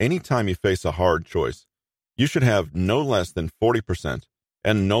that any time you face a hard choice, you should have no less than 40%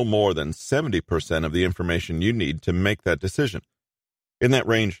 and no more than 70% of the information you need to make that decision. In that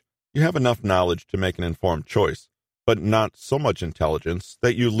range, you have enough knowledge to make an informed choice, but not so much intelligence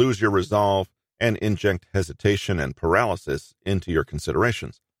that you lose your resolve and inject hesitation and paralysis into your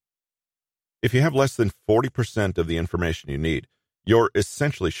considerations. If you have less than 40% of the information you need, you're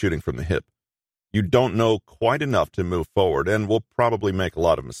essentially shooting from the hip. You don't know quite enough to move forward and will probably make a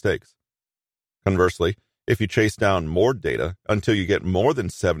lot of mistakes. Conversely, if you chase down more data until you get more than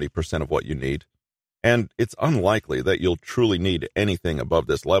 70% of what you need, and it's unlikely that you'll truly need anything above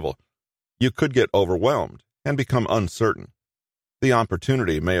this level, you could get overwhelmed and become uncertain. The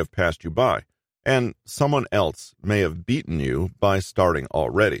opportunity may have passed you by, and someone else may have beaten you by starting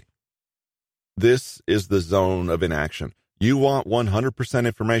already. This is the zone of inaction. You want 100%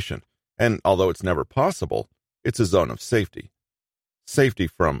 information, and although it's never possible, it's a zone of safety. Safety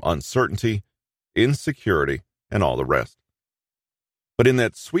from uncertainty, insecurity, and all the rest. But in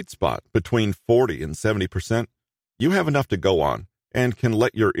that sweet spot between 40 and 70%, you have enough to go on and can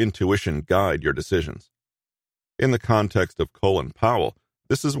let your intuition guide your decisions. In the context of Colin Powell,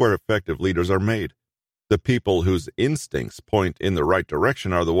 this is where effective leaders are made. The people whose instincts point in the right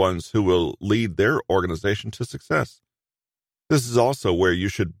direction are the ones who will lead their organization to success. This is also where you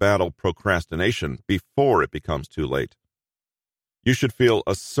should battle procrastination before it becomes too late. You should feel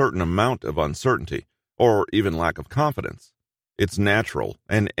a certain amount of uncertainty, or even lack of confidence. It's natural,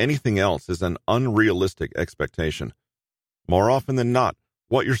 and anything else is an unrealistic expectation. More often than not,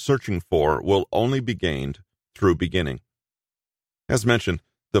 what you're searching for will only be gained through beginning. As mentioned,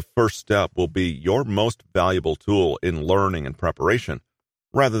 the first step will be your most valuable tool in learning and preparation,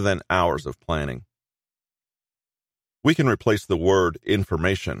 rather than hours of planning. We can replace the word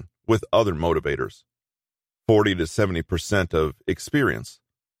information with other motivators. 40 to 70% of experience,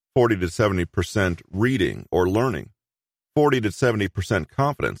 40 to 70% reading or learning, 40 to 70%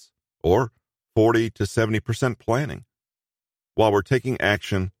 confidence, or 40 to 70% planning. While we're taking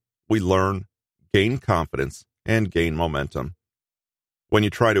action, we learn, gain confidence, and gain momentum. When you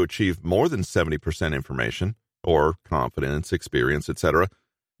try to achieve more than 70% information, or confidence, experience, etc.,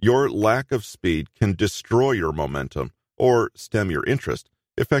 your lack of speed can destroy your momentum or stem your interest,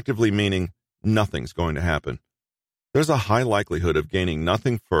 effectively meaning nothing's going to happen. There's a high likelihood of gaining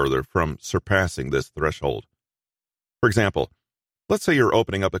nothing further from surpassing this threshold. For example, let's say you're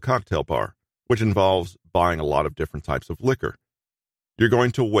opening up a cocktail bar, which involves buying a lot of different types of liquor. You're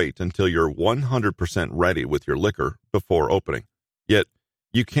going to wait until you're 100% ready with your liquor before opening. Yet,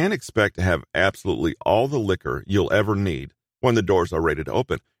 you can't expect to have absolutely all the liquor you'll ever need when the doors are ready to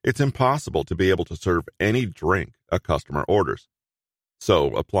open. It's impossible to be able to serve any drink a customer orders. So,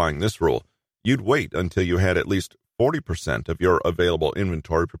 applying this rule, you'd wait until you had at least 40% of your available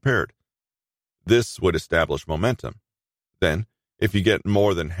inventory prepared. This would establish momentum. Then, if you get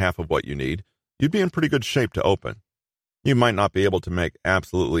more than half of what you need, you'd be in pretty good shape to open. You might not be able to make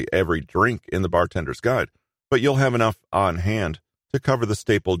absolutely every drink in the bartender's guide, but you'll have enough on hand to cover the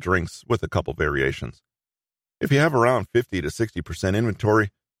staple drinks with a couple variations. If you have around 50 to 60%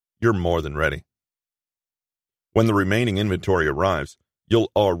 inventory, you're more than ready. When the remaining inventory arrives, you'll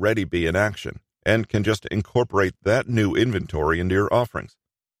already be in action and can just incorporate that new inventory into your offerings.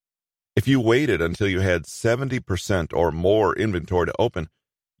 If you waited until you had 70% or more inventory to open,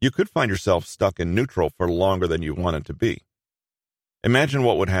 you could find yourself stuck in neutral for longer than you wanted to be. Imagine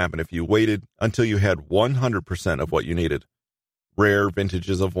what would happen if you waited until you had 100% of what you needed. Rare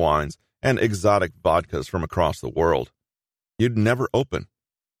vintages of wines and exotic vodkas from across the world. You'd never open.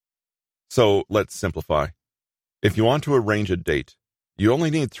 So let's simplify. If you want to arrange a date, you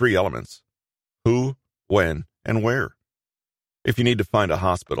only need 3 elements: who, when, and where. If you need to find a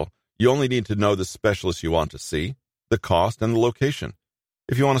hospital, you only need to know the specialist you want to see, the cost, and the location.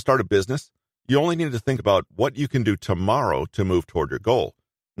 If you want to start a business, you only need to think about what you can do tomorrow to move toward your goal,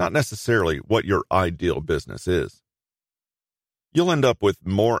 not necessarily what your ideal business is. You'll end up with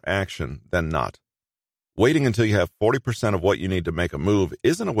more action than not. Waiting until you have 40% of what you need to make a move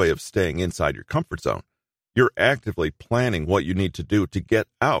isn't a way of staying inside your comfort zone. You're actively planning what you need to do to get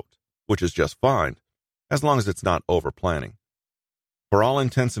out, which is just fine, as long as it's not over-planning. For all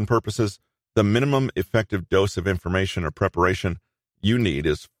intents and purposes, the minimum effective dose of information or preparation you need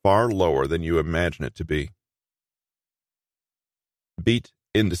is far lower than you imagine it to be. Beat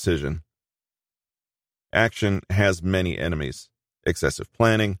indecision. Action has many enemies: excessive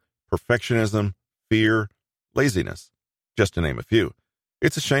planning, perfectionism, fear, laziness, just to name a few.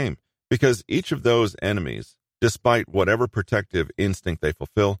 It's a shame, because each of those enemies, despite whatever protective instinct they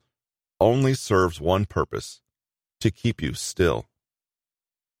fulfill, only serves one purpose: to keep you still.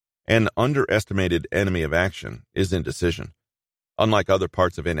 An underestimated enemy of action is indecision. Unlike other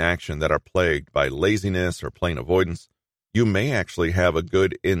parts of inaction that are plagued by laziness or plain avoidance, you may actually have a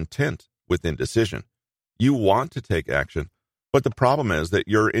good intent with indecision. You want to take action, but the problem is that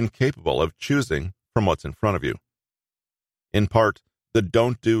you're incapable of choosing from what's in front of you. In part, the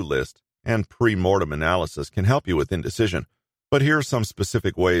don't-do list and pre-mortem analysis can help you with indecision, but here are some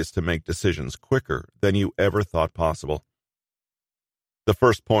specific ways to make decisions quicker than you ever thought possible. The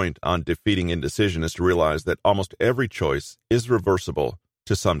first point on defeating indecision is to realize that almost every choice is reversible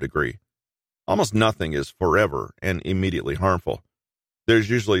to some degree. Almost nothing is forever and immediately harmful. There's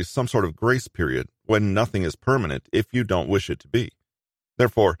usually some sort of grace period when nothing is permanent if you don't wish it to be.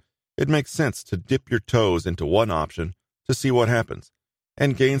 Therefore, it makes sense to dip your toes into one option to see what happens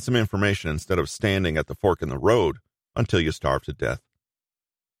and gain some information instead of standing at the fork in the road until you starve to death.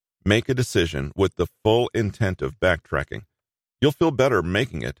 Make a decision with the full intent of backtracking. You'll feel better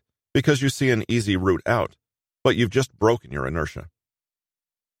making it because you see an easy route out, but you've just broken your inertia.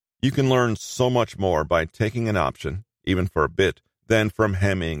 You can learn so much more by taking an option, even for a bit, than from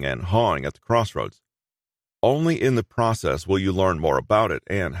hemming and hawing at the crossroads. Only in the process will you learn more about it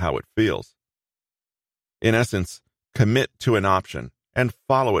and how it feels. In essence, commit to an option and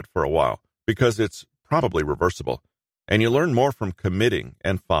follow it for a while, because it's probably reversible, and you learn more from committing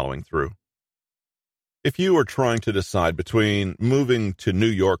and following through. If you are trying to decide between moving to New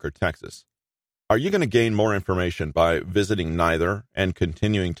York or Texas, are you going to gain more information by visiting neither and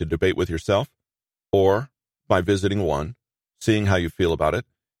continuing to debate with yourself, or by visiting one, seeing how you feel about it,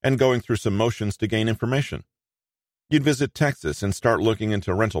 and going through some motions to gain information? You'd visit Texas and start looking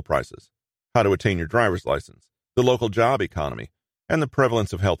into rental prices, how to attain your driver's license, the local job economy, and the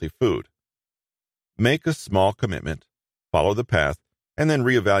prevalence of healthy food. Make a small commitment, follow the path, and then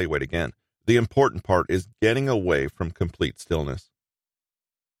reevaluate again. The important part is getting away from complete stillness.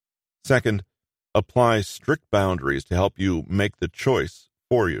 Second, apply strict boundaries to help you make the choice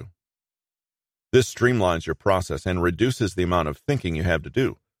for you. This streamlines your process and reduces the amount of thinking you have to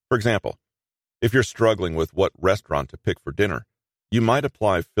do. For example, if you're struggling with what restaurant to pick for dinner, you might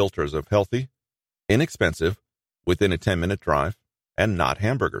apply filters of healthy, inexpensive, within a 10-minute drive, and not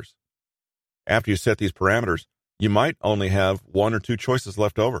hamburgers. After you set these parameters, you might only have one or two choices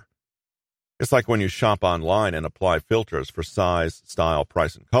left over. It's like when you shop online and apply filters for size, style,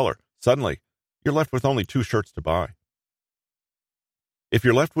 price, and color. Suddenly, you're left with only 2 shirts to buy. If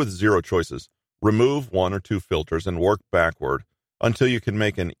you're left with 0 choices, remove 1 or 2 filters and work backward until you can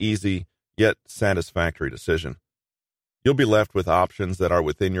make an easy yet satisfactory decision. You'll be left with options that are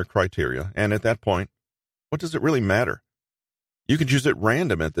within your criteria, and at that point, what does it really matter? You can choose at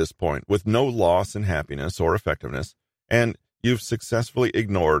random at this point with no loss in happiness or effectiveness, and you've successfully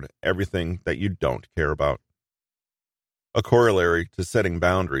ignored everything that you don't care about. A corollary to setting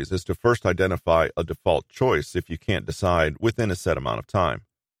boundaries is to first identify a default choice if you can't decide within a set amount of time.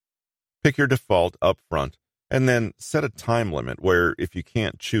 Pick your default up front, and then set a time limit where if you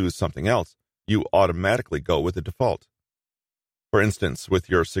can't choose something else, you automatically go with the default. For instance, with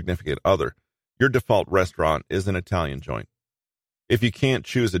your significant other, your default restaurant is an Italian joint. If you can't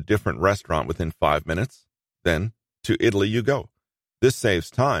choose a different restaurant within 5 minutes, then to Italy you go. This saves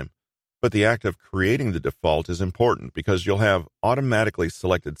time, but the act of creating the default is important because you'll have automatically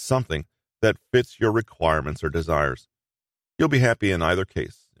selected something that fits your requirements or desires. You'll be happy in either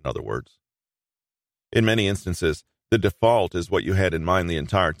case, in other words. In many instances, the default is what you had in mind the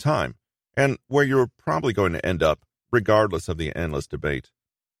entire time, and where you're probably going to end up, regardless of the endless debate.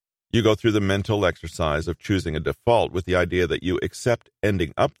 You go through the mental exercise of choosing a default with the idea that you accept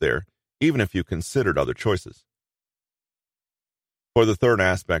ending up there, even if you considered other choices. For the third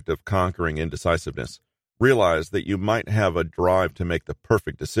aspect of conquering indecisiveness, realize that you might have a drive to make the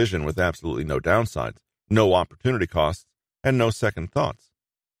perfect decision with absolutely no downsides, no opportunity costs, and no second thoughts.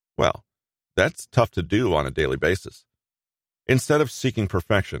 Well, that's tough to do on a daily basis. Instead of seeking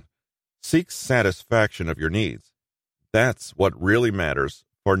perfection, seek satisfaction of your needs. That's what really matters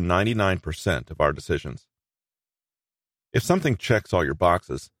for 99% of our decisions. If something checks all your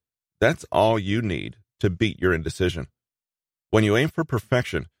boxes, that's all you need to beat your indecision. When you aim for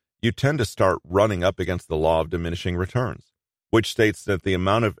perfection, you tend to start running up against the law of diminishing returns, which states that the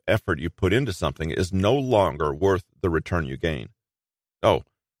amount of effort you put into something is no longer worth the return you gain. Oh,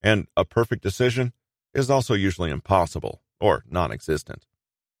 and a perfect decision is also usually impossible or non-existent.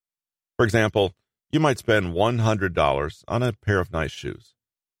 For example, you might spend $100 on a pair of nice shoes.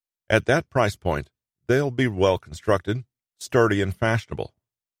 At that price point, they'll be well constructed, sturdy, and fashionable.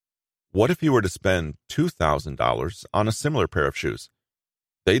 What if you were to spend $2,000 on a similar pair of shoes?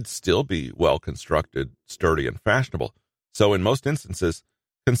 They'd still be well constructed, sturdy, and fashionable. So in most instances,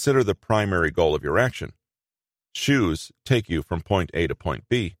 consider the primary goal of your action. Shoes take you from point A to point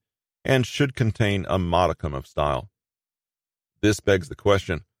B and should contain a modicum of style. This begs the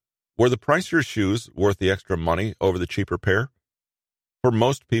question, were the price of your shoes worth the extra money over the cheaper pair? For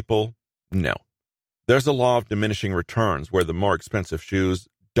most people, no. There's a law of diminishing returns where the more expensive shoes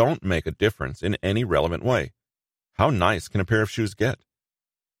don't make a difference in any relevant way. How nice can a pair of shoes get?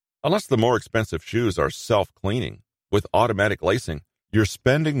 Unless the more expensive shoes are self-cleaning with automatic lacing, you're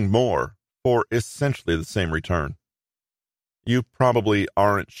spending more for essentially the same return. You probably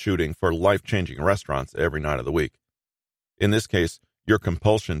aren't shooting for life-changing restaurants every night of the week. In this case, your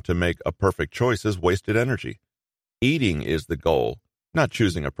compulsion to make a perfect choice is wasted energy. Eating is the goal, not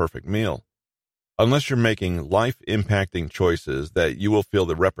choosing a perfect meal. Unless you're making life-impacting choices that you will feel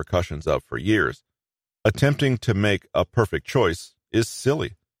the repercussions of for years, attempting to make a perfect choice is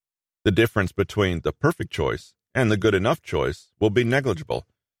silly. The difference between the perfect choice and the good enough choice will be negligible,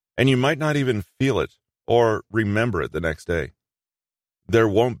 and you might not even feel it or remember it the next day. There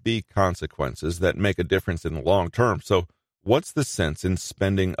won't be consequences that make a difference in the long term, so what's the sense in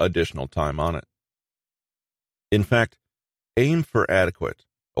spending additional time on it? In fact, aim for adequate,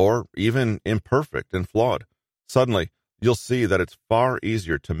 or even imperfect and flawed. Suddenly, you'll see that it's far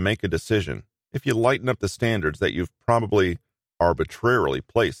easier to make a decision if you lighten up the standards that you've probably arbitrarily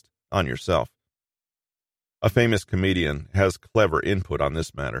placed on yourself. A famous comedian has clever input on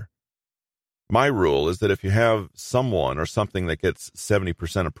this matter. My rule is that if you have someone or something that gets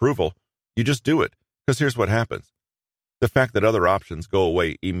 70% approval, you just do it, because here's what happens. The fact that other options go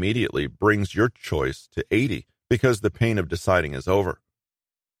away immediately brings your choice to 80 because the pain of deciding is over.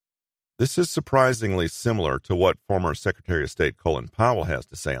 This is surprisingly similar to what former Secretary of State Colin Powell has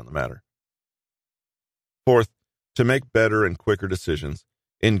to say on the matter. Fourth, to make better and quicker decisions,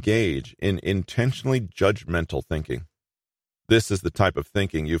 engage in intentionally judgmental thinking. This is the type of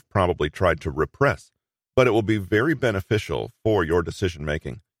thinking you've probably tried to repress, but it will be very beneficial for your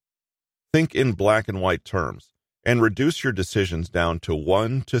decision-making. Think in black and white terms, and reduce your decisions down to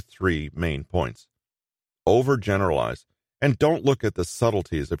 1 to 3 main points. Overgeneralize, and don't look at the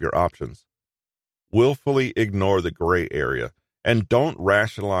subtleties of your options. Willfully ignore the gray area, and don't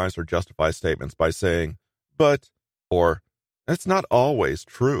rationalize or justify statements by saying, but, or, that's not always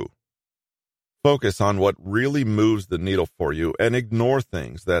true. Focus on what really moves the needle for you and ignore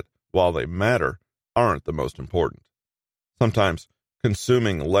things that, while they matter, aren't the most important. Sometimes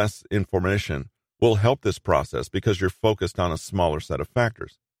consuming less information will help this process because you're focused on a smaller set of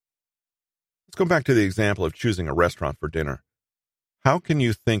factors. Let's go back to the example of choosing a restaurant for dinner. How can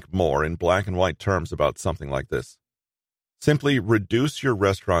you think more in black and white terms about something like this? Simply reduce your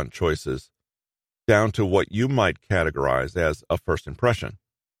restaurant choices down to what you might categorize as a first impression.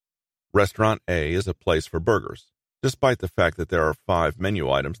 Restaurant A is a place for burgers, despite the fact that there are 5 menu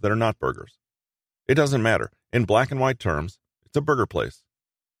items that are not burgers. It doesn't matter. In black and white terms, it's a burger place.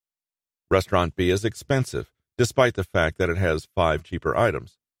 Restaurant B is expensive, despite the fact that it has 5 cheaper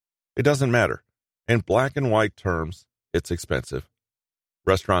items. It doesn't matter. In black and white terms, it's expensive.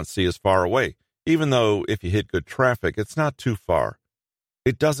 Restaurant C is far away, even though if you hit good traffic, it's not too far.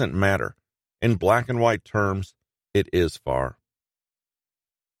 It doesn't matter. In black and white terms, it is far.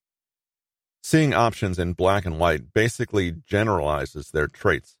 Seeing options in black and white basically generalizes their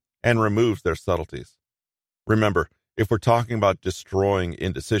traits and removes their subtleties. Remember, if we're talking about destroying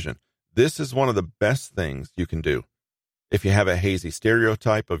indecision, this is one of the best things you can do. If you have a hazy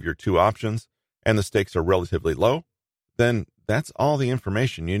stereotype of your 2 options and the stakes are relatively low, then that's all the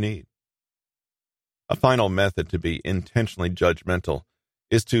information you need. A final method to be intentionally judgmental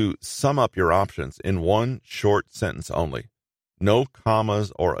is to sum up your options in one short sentence only. No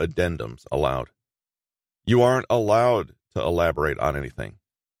commas or addendums allowed. You aren't allowed to elaborate on anything.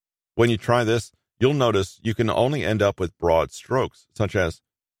 When you try this, you'll notice you can only end up with broad strokes, such as,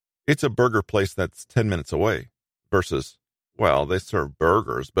 it's a burger place that's 10 minutes away, versus, well, they serve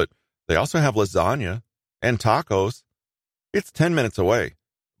burgers, but they also have lasagna and tacos. It's 10 minutes away,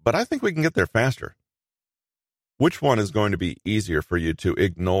 but I think we can get there faster. Which one is going to be easier for you to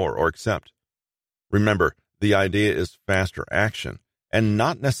ignore or accept? Remember, the idea is faster action and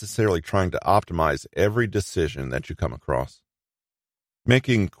not necessarily trying to optimize every decision that you come across.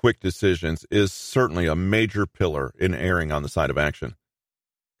 Making quick decisions is certainly a major pillar in erring on the side of action.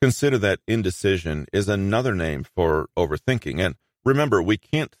 Consider that indecision is another name for overthinking, and remember, we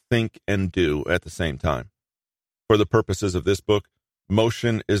can't think and do at the same time. For the purposes of this book,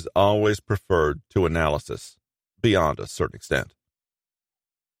 motion is always preferred to analysis, beyond a certain extent.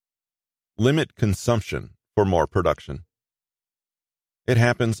 Limit consumption for more production. It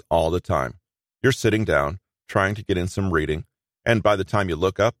happens all the time. You're sitting down, trying to get in some reading, and by the time you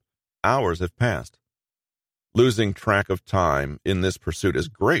look up, hours have passed. Losing track of time in this pursuit is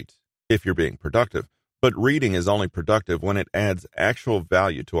great if you're being productive, but reading is only productive when it adds actual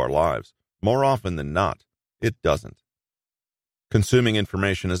value to our lives. More often than not, it doesn't. Consuming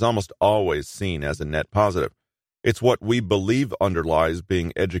information is almost always seen as a net positive. It's what we believe underlies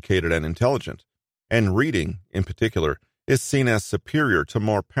being educated and intelligent, and reading, in particular, is seen as superior to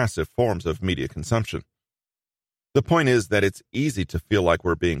more passive forms of media consumption. The point is that it's easy to feel like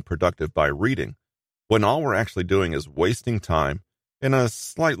we're being productive by reading, when all we're actually doing is wasting time in a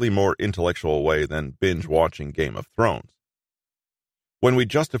slightly more intellectual way than binge-watching Game of Thrones. When we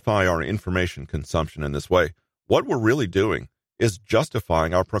justify our information consumption in this way, what we're really doing is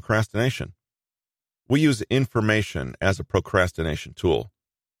justifying our procrastination. We use information as a procrastination tool.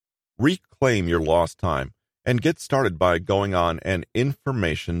 Reclaim your lost time and get started by going on an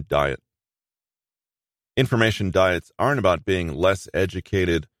information diet. Information diets aren't about being less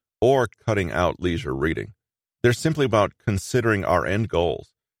educated or cutting out leisure reading. They're simply about considering our end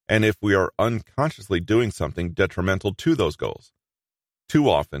goals, and if we are unconsciously doing something detrimental to those goals. Too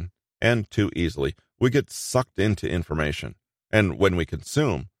often, and too easily, we get sucked into information, and when we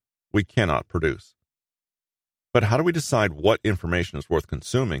consume, we cannot produce. But how do we decide what information is worth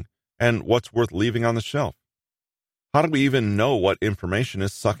consuming and what's worth leaving on the shelf? How do we even know what information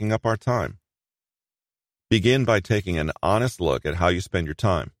is sucking up our time? Begin by taking an honest look at how you spend your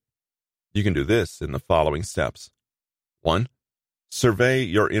time. You can do this in the following steps. 1. Survey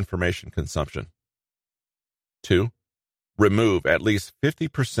your information consumption. 2. Remove at least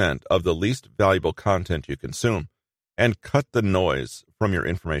 50% of the least valuable content you consume and cut the noise from your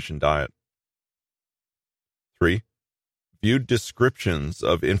information diet. 3. View descriptions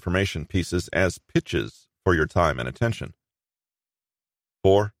of information pieces as pitches for your time and attention.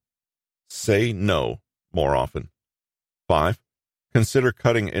 4. Say no more often. 5. Consider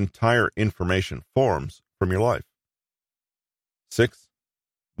cutting entire information forms from your life. 6.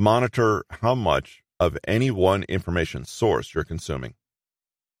 Monitor how much of any one information source you're consuming.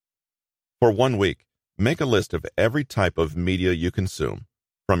 For 1 week, make a list of every type of media you consume,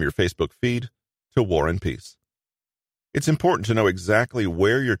 from your Facebook feed to War and Peace. It's important to know exactly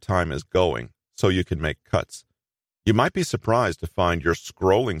where your time is going so you can make cuts. You might be surprised to find you're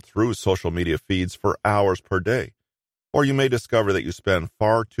scrolling through social media feeds for hours per day, or you may discover that you spend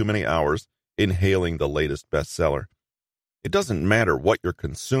far too many hours inhaling the latest bestseller. It doesn't matter what you're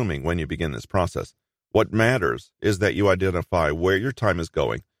consuming when you begin this process. What matters is that you identify where your time is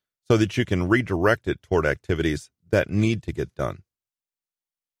going so that you can redirect it toward activities that need to get done.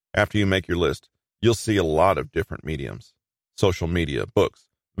 After you make your list, you'll see a lot of different mediums: social media, books,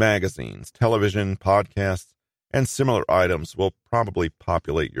 magazines, television, podcasts, and similar items will probably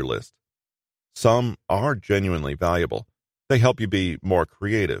populate your list. Some are genuinely valuable. They help you be more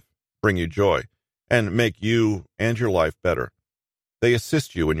creative, bring you joy, and make you and your life better. They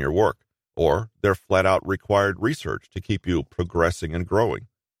assist you in your work, or they're flat-out required research to keep you progressing and growing.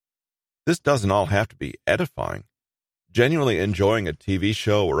 This doesn't all have to be edifying. Genuinely enjoying a TV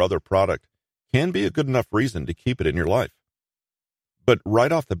show or other product can be a good enough reason to keep it in your life. But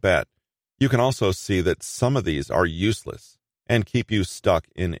right off the bat, you can also see that some of these are useless and keep you stuck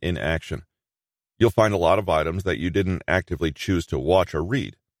in inaction. You'll find a lot of items that you didn't actively choose to watch or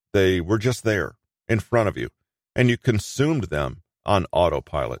read. They were just there, in front of you, and you consumed them on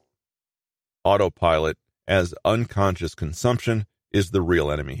autopilot. Autopilot, as unconscious consumption, is the real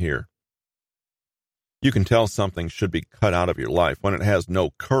enemy here. You can tell something should be cut out of your life when it has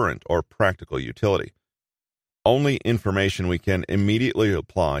no current or practical utility. Only information we can immediately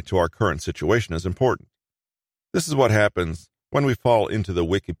apply to our current situation is important. This is what happens when we fall into the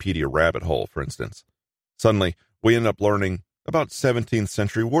Wikipedia rabbit hole, for instance. Suddenly, we end up learning about 17th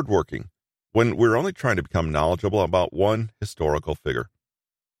century woodworking when we're only trying to become knowledgeable about one historical figure.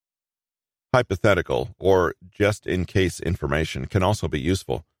 Hypothetical or just-in-case information can also be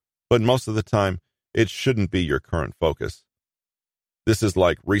useful, but most of the time, it shouldn't be your current focus. This is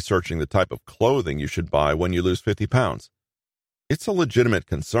like researching the type of clothing you should buy when you lose 50 pounds. It's a legitimate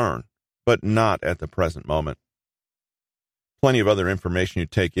concern, but not at the present moment. Plenty of other information you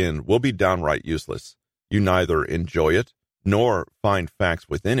take in will be downright useless. You neither enjoy it nor find facts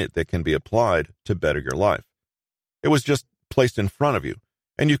within it that can be applied to better your life. It was just placed in front of you,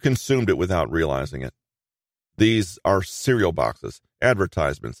 and you consumed it without realizing it. These are cereal boxes,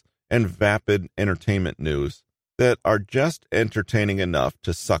 advertisements, and vapid entertainment news that are just entertaining enough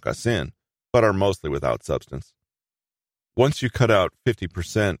to suck us in, but are mostly without substance. Once you cut out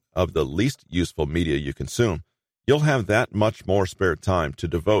 50% of the least useful media you consume, you'll have that much more spare time to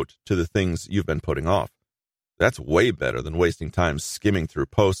devote to the things you've been putting off. That's way better than wasting time skimming through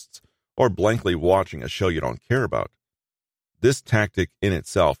posts or blankly watching a show you don't care about. This tactic in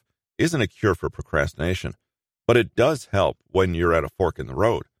itself isn't a cure for procrastination, but it does help when you're at a fork in the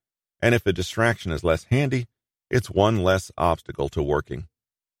road. And if a distraction is less handy, it's one less obstacle to working.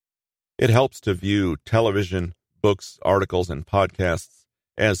 It helps to view television, books, articles, and podcasts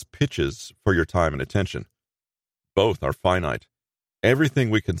as pitches for your time and attention. Both are finite. Everything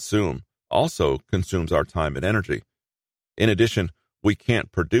we consume also consumes our time and energy. In addition, we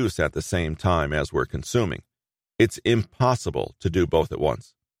can't produce at the same time as we're consuming. It's impossible to do both at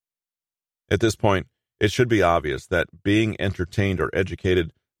once. At this point, it should be obvious that being entertained or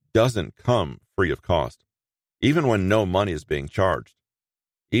educated doesn't come free of cost, even when no money is being charged.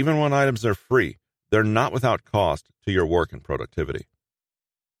 Even when items are free, they're not without cost to your work and productivity.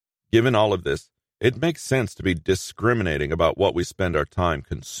 Given all of this, it makes sense to be discriminating about what we spend our time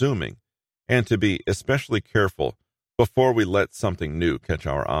consuming and to be especially careful before we let something new catch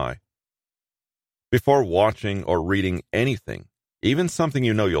our eye. Before watching or reading anything, even something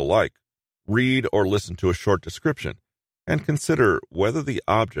you know you'll like, read or listen to a short description and consider whether the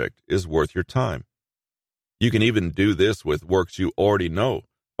object is worth your time. You can even do this with works you already know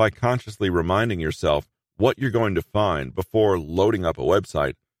by consciously reminding yourself what you're going to find before loading up a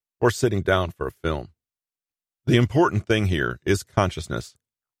website or sitting down for a film. The important thing here is consciousness.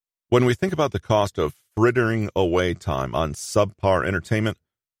 When we think about the cost of frittering away time on subpar entertainment,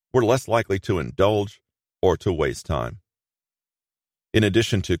 we're less likely to indulge or to waste time. In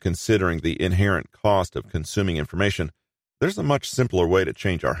addition to considering the inherent cost of consuming information, there's a much simpler way to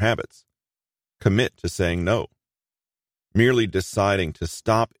change our habits. Commit to saying no. Merely deciding to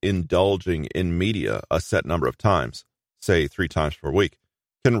stop indulging in media a set number of times, say 3 times per week,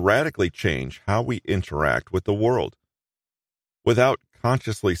 can radically change how we interact with the world. Without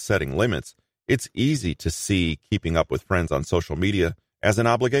consciously setting limits, it's easy to see keeping up with friends on social media as an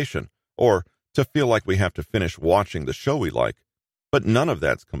obligation, or to feel like we have to finish watching the show we like. But none of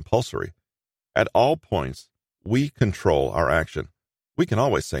that's compulsory. At all points, we control our action. We can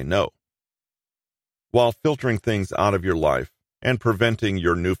always say no. While filtering things out of your life and preventing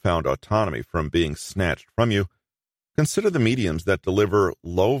your newfound autonomy from being snatched from you, consider the mediums that deliver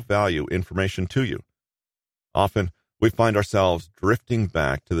low-value information to you. Often, we find ourselves drifting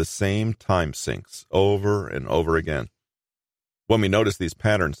back to the same time sinks over and over again. When we notice these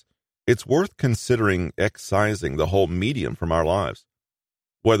patterns, it's worth considering excising the whole medium from our lives.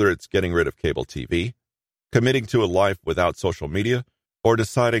 Whether it's getting rid of cable TV, committing to a life without social media, or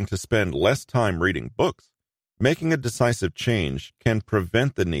deciding to spend less time reading books, making a decisive change can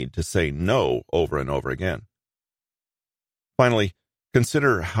prevent the need to say no over and over again. Finally,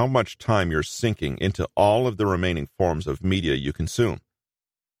 consider how much time you're sinking into all of the remaining forms of media you consume.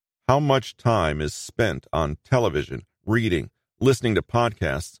 How much time is spent on television, reading, listening to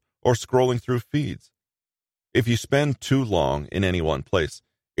podcasts, or scrolling through feeds? If you spend too long in any one place,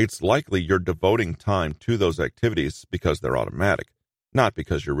 it's likely you're devoting time to those activities because they're automatic, not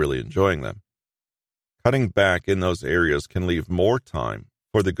because you're really enjoying them. Cutting back in those areas can leave more time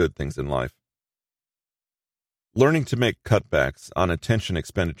for the good things in life. Learning to make cutbacks on attention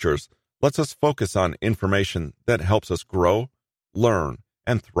expenditures lets us focus on information that helps us grow, learn,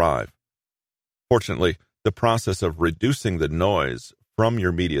 and thrive. Fortunately, the process of reducing the noise from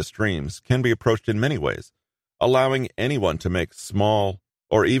your media streams can be approached in many ways, allowing anyone to make small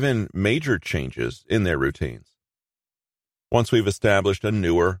or even major changes in their routines. Once we've established a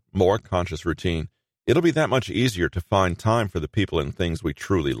newer, more conscious routine, it'll be that much easier to find time for the people and things we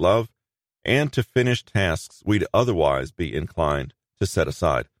truly love and to finish tasks we'd otherwise be inclined to set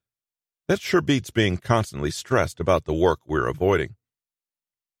aside. That sure beats being constantly stressed about the work we're avoiding.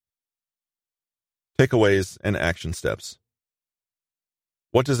 Takeaways and action steps.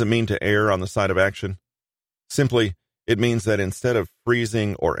 What does it mean to err on the side of action? Simply, it means that instead of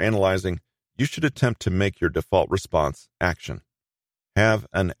freezing or analyzing, you should attempt to make your default response action. Have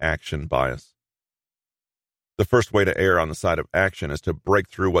an action bias. The first way to err on the side of action is to break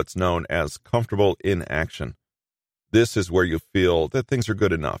through what's known as comfortable inaction. This is where you feel that things are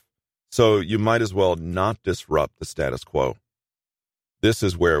good enough, so you might as well not disrupt the status quo. This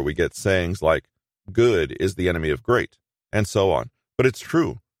is where we get sayings like, good is the enemy of great, and so on. But it's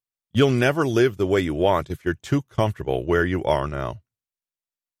true. You'll never live the way you want if you're too comfortable where you are now.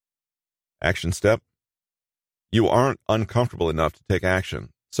 Action step. You aren't uncomfortable enough to take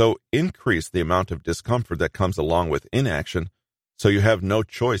action, so increase the amount of discomfort that comes along with inaction so you have no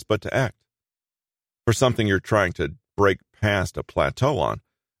choice but to act. For something you're trying to break past a plateau on,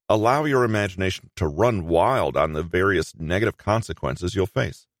 allow your imagination to run wild on the various negative consequences you'll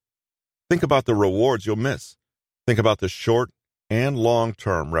face. Think about the rewards you'll miss. Think about the short and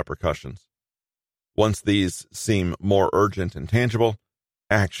long-term repercussions. Once these seem more urgent and tangible,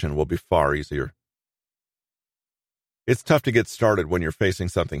 action will be far easier. It's tough to get started when you're facing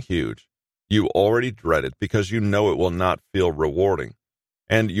something huge. You already dread it because you know it will not feel rewarding,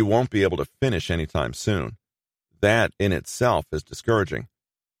 and you won't be able to finish anytime soon. That in itself is discouraging.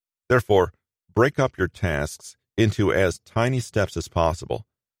 Therefore, break up your tasks into as tiny steps as possible,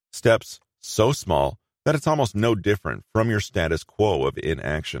 steps so small that it's almost no different from your status quo of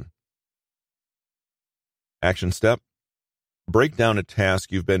inaction. Action step. Break down a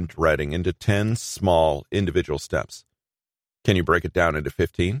task you've been dreading into 10 small individual steps. Can you break it down into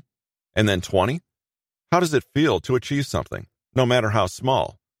 15? And then 20? How does it feel to achieve something, no matter how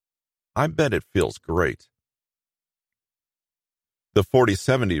small? I bet it feels great. The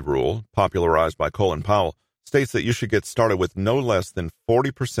 40-70 rule, popularized by Colin Powell, states that you should get started with no less than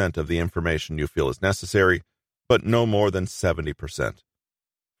 40% of the information you feel is necessary, but no more than 70%.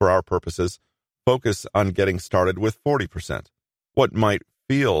 For our purposes, focus on getting started with 40%, what might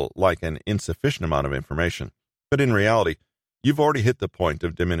feel like an insufficient amount of information, but in reality, you've already hit the point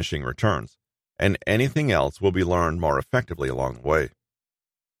of diminishing returns, and anything else will be learned more effectively along the way.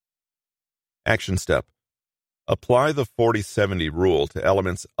 Action step. Apply the 40-70 rule to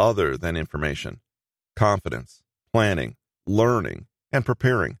elements other than information: confidence, planning, learning, and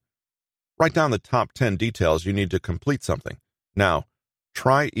preparing. Write down the top 10 details you need to complete something. Now,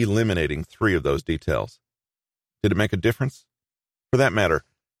 try eliminating 3 of those details. Did it make a difference? For that matter,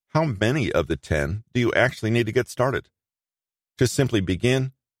 how many of the 10 do you actually need to get started? To simply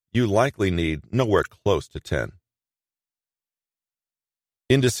begin, you likely need nowhere close to 10.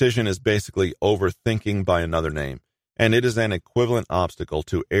 Indecision is basically overthinking by another name, and it is an equivalent obstacle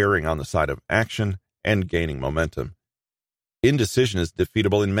to erring on the side of action and gaining momentum. Indecision is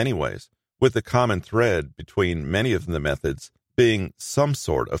defeatable in many ways, with the common thread between many of the methods being some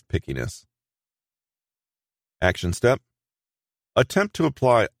sort of pickiness. Action step. Attempt to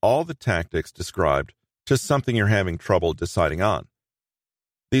apply all the tactics described to something you're having trouble deciding on.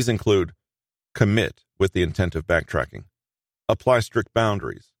 These include commit with the intent of backtracking, apply strict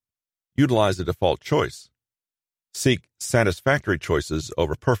boundaries, utilize a default choice, seek satisfactory choices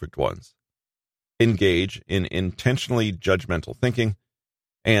over perfect ones, engage in intentionally judgmental thinking,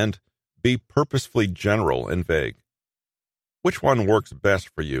 and be purposefully general and vague. Which one works best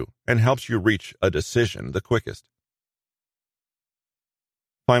for you and helps you reach a decision the quickest?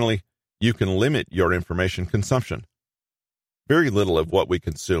 Finally, you can limit your information consumption. Very little of what we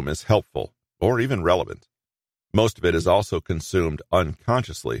consume is helpful or even relevant. Most of it is also consumed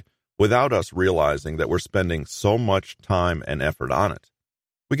unconsciously without us realizing that we're spending so much time and effort on it.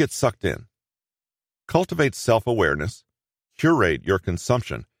 We get sucked in. Cultivate self-awareness, curate your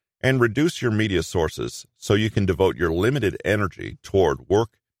consumption, and reduce your media sources so you can devote your limited energy toward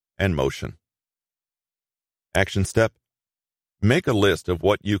work and motion. Action step. Make a list of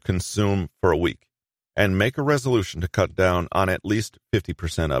what you consume for a week and make a resolution to cut down on at least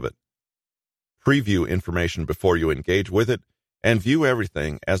 50% of it. Preview information before you engage with it and view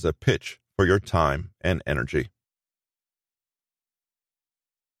everything as a pitch for your time and energy.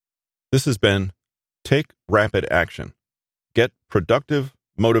 This has been Take Rapid Action. Get productive,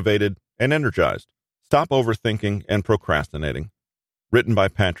 motivated, and energized. Stop overthinking and procrastinating. Written by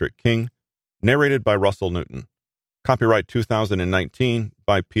Patrick King. Narrated by Russell Newton. Copyright 2019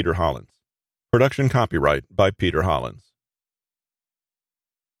 by Peter Hollins. Production copyright by Peter Hollins.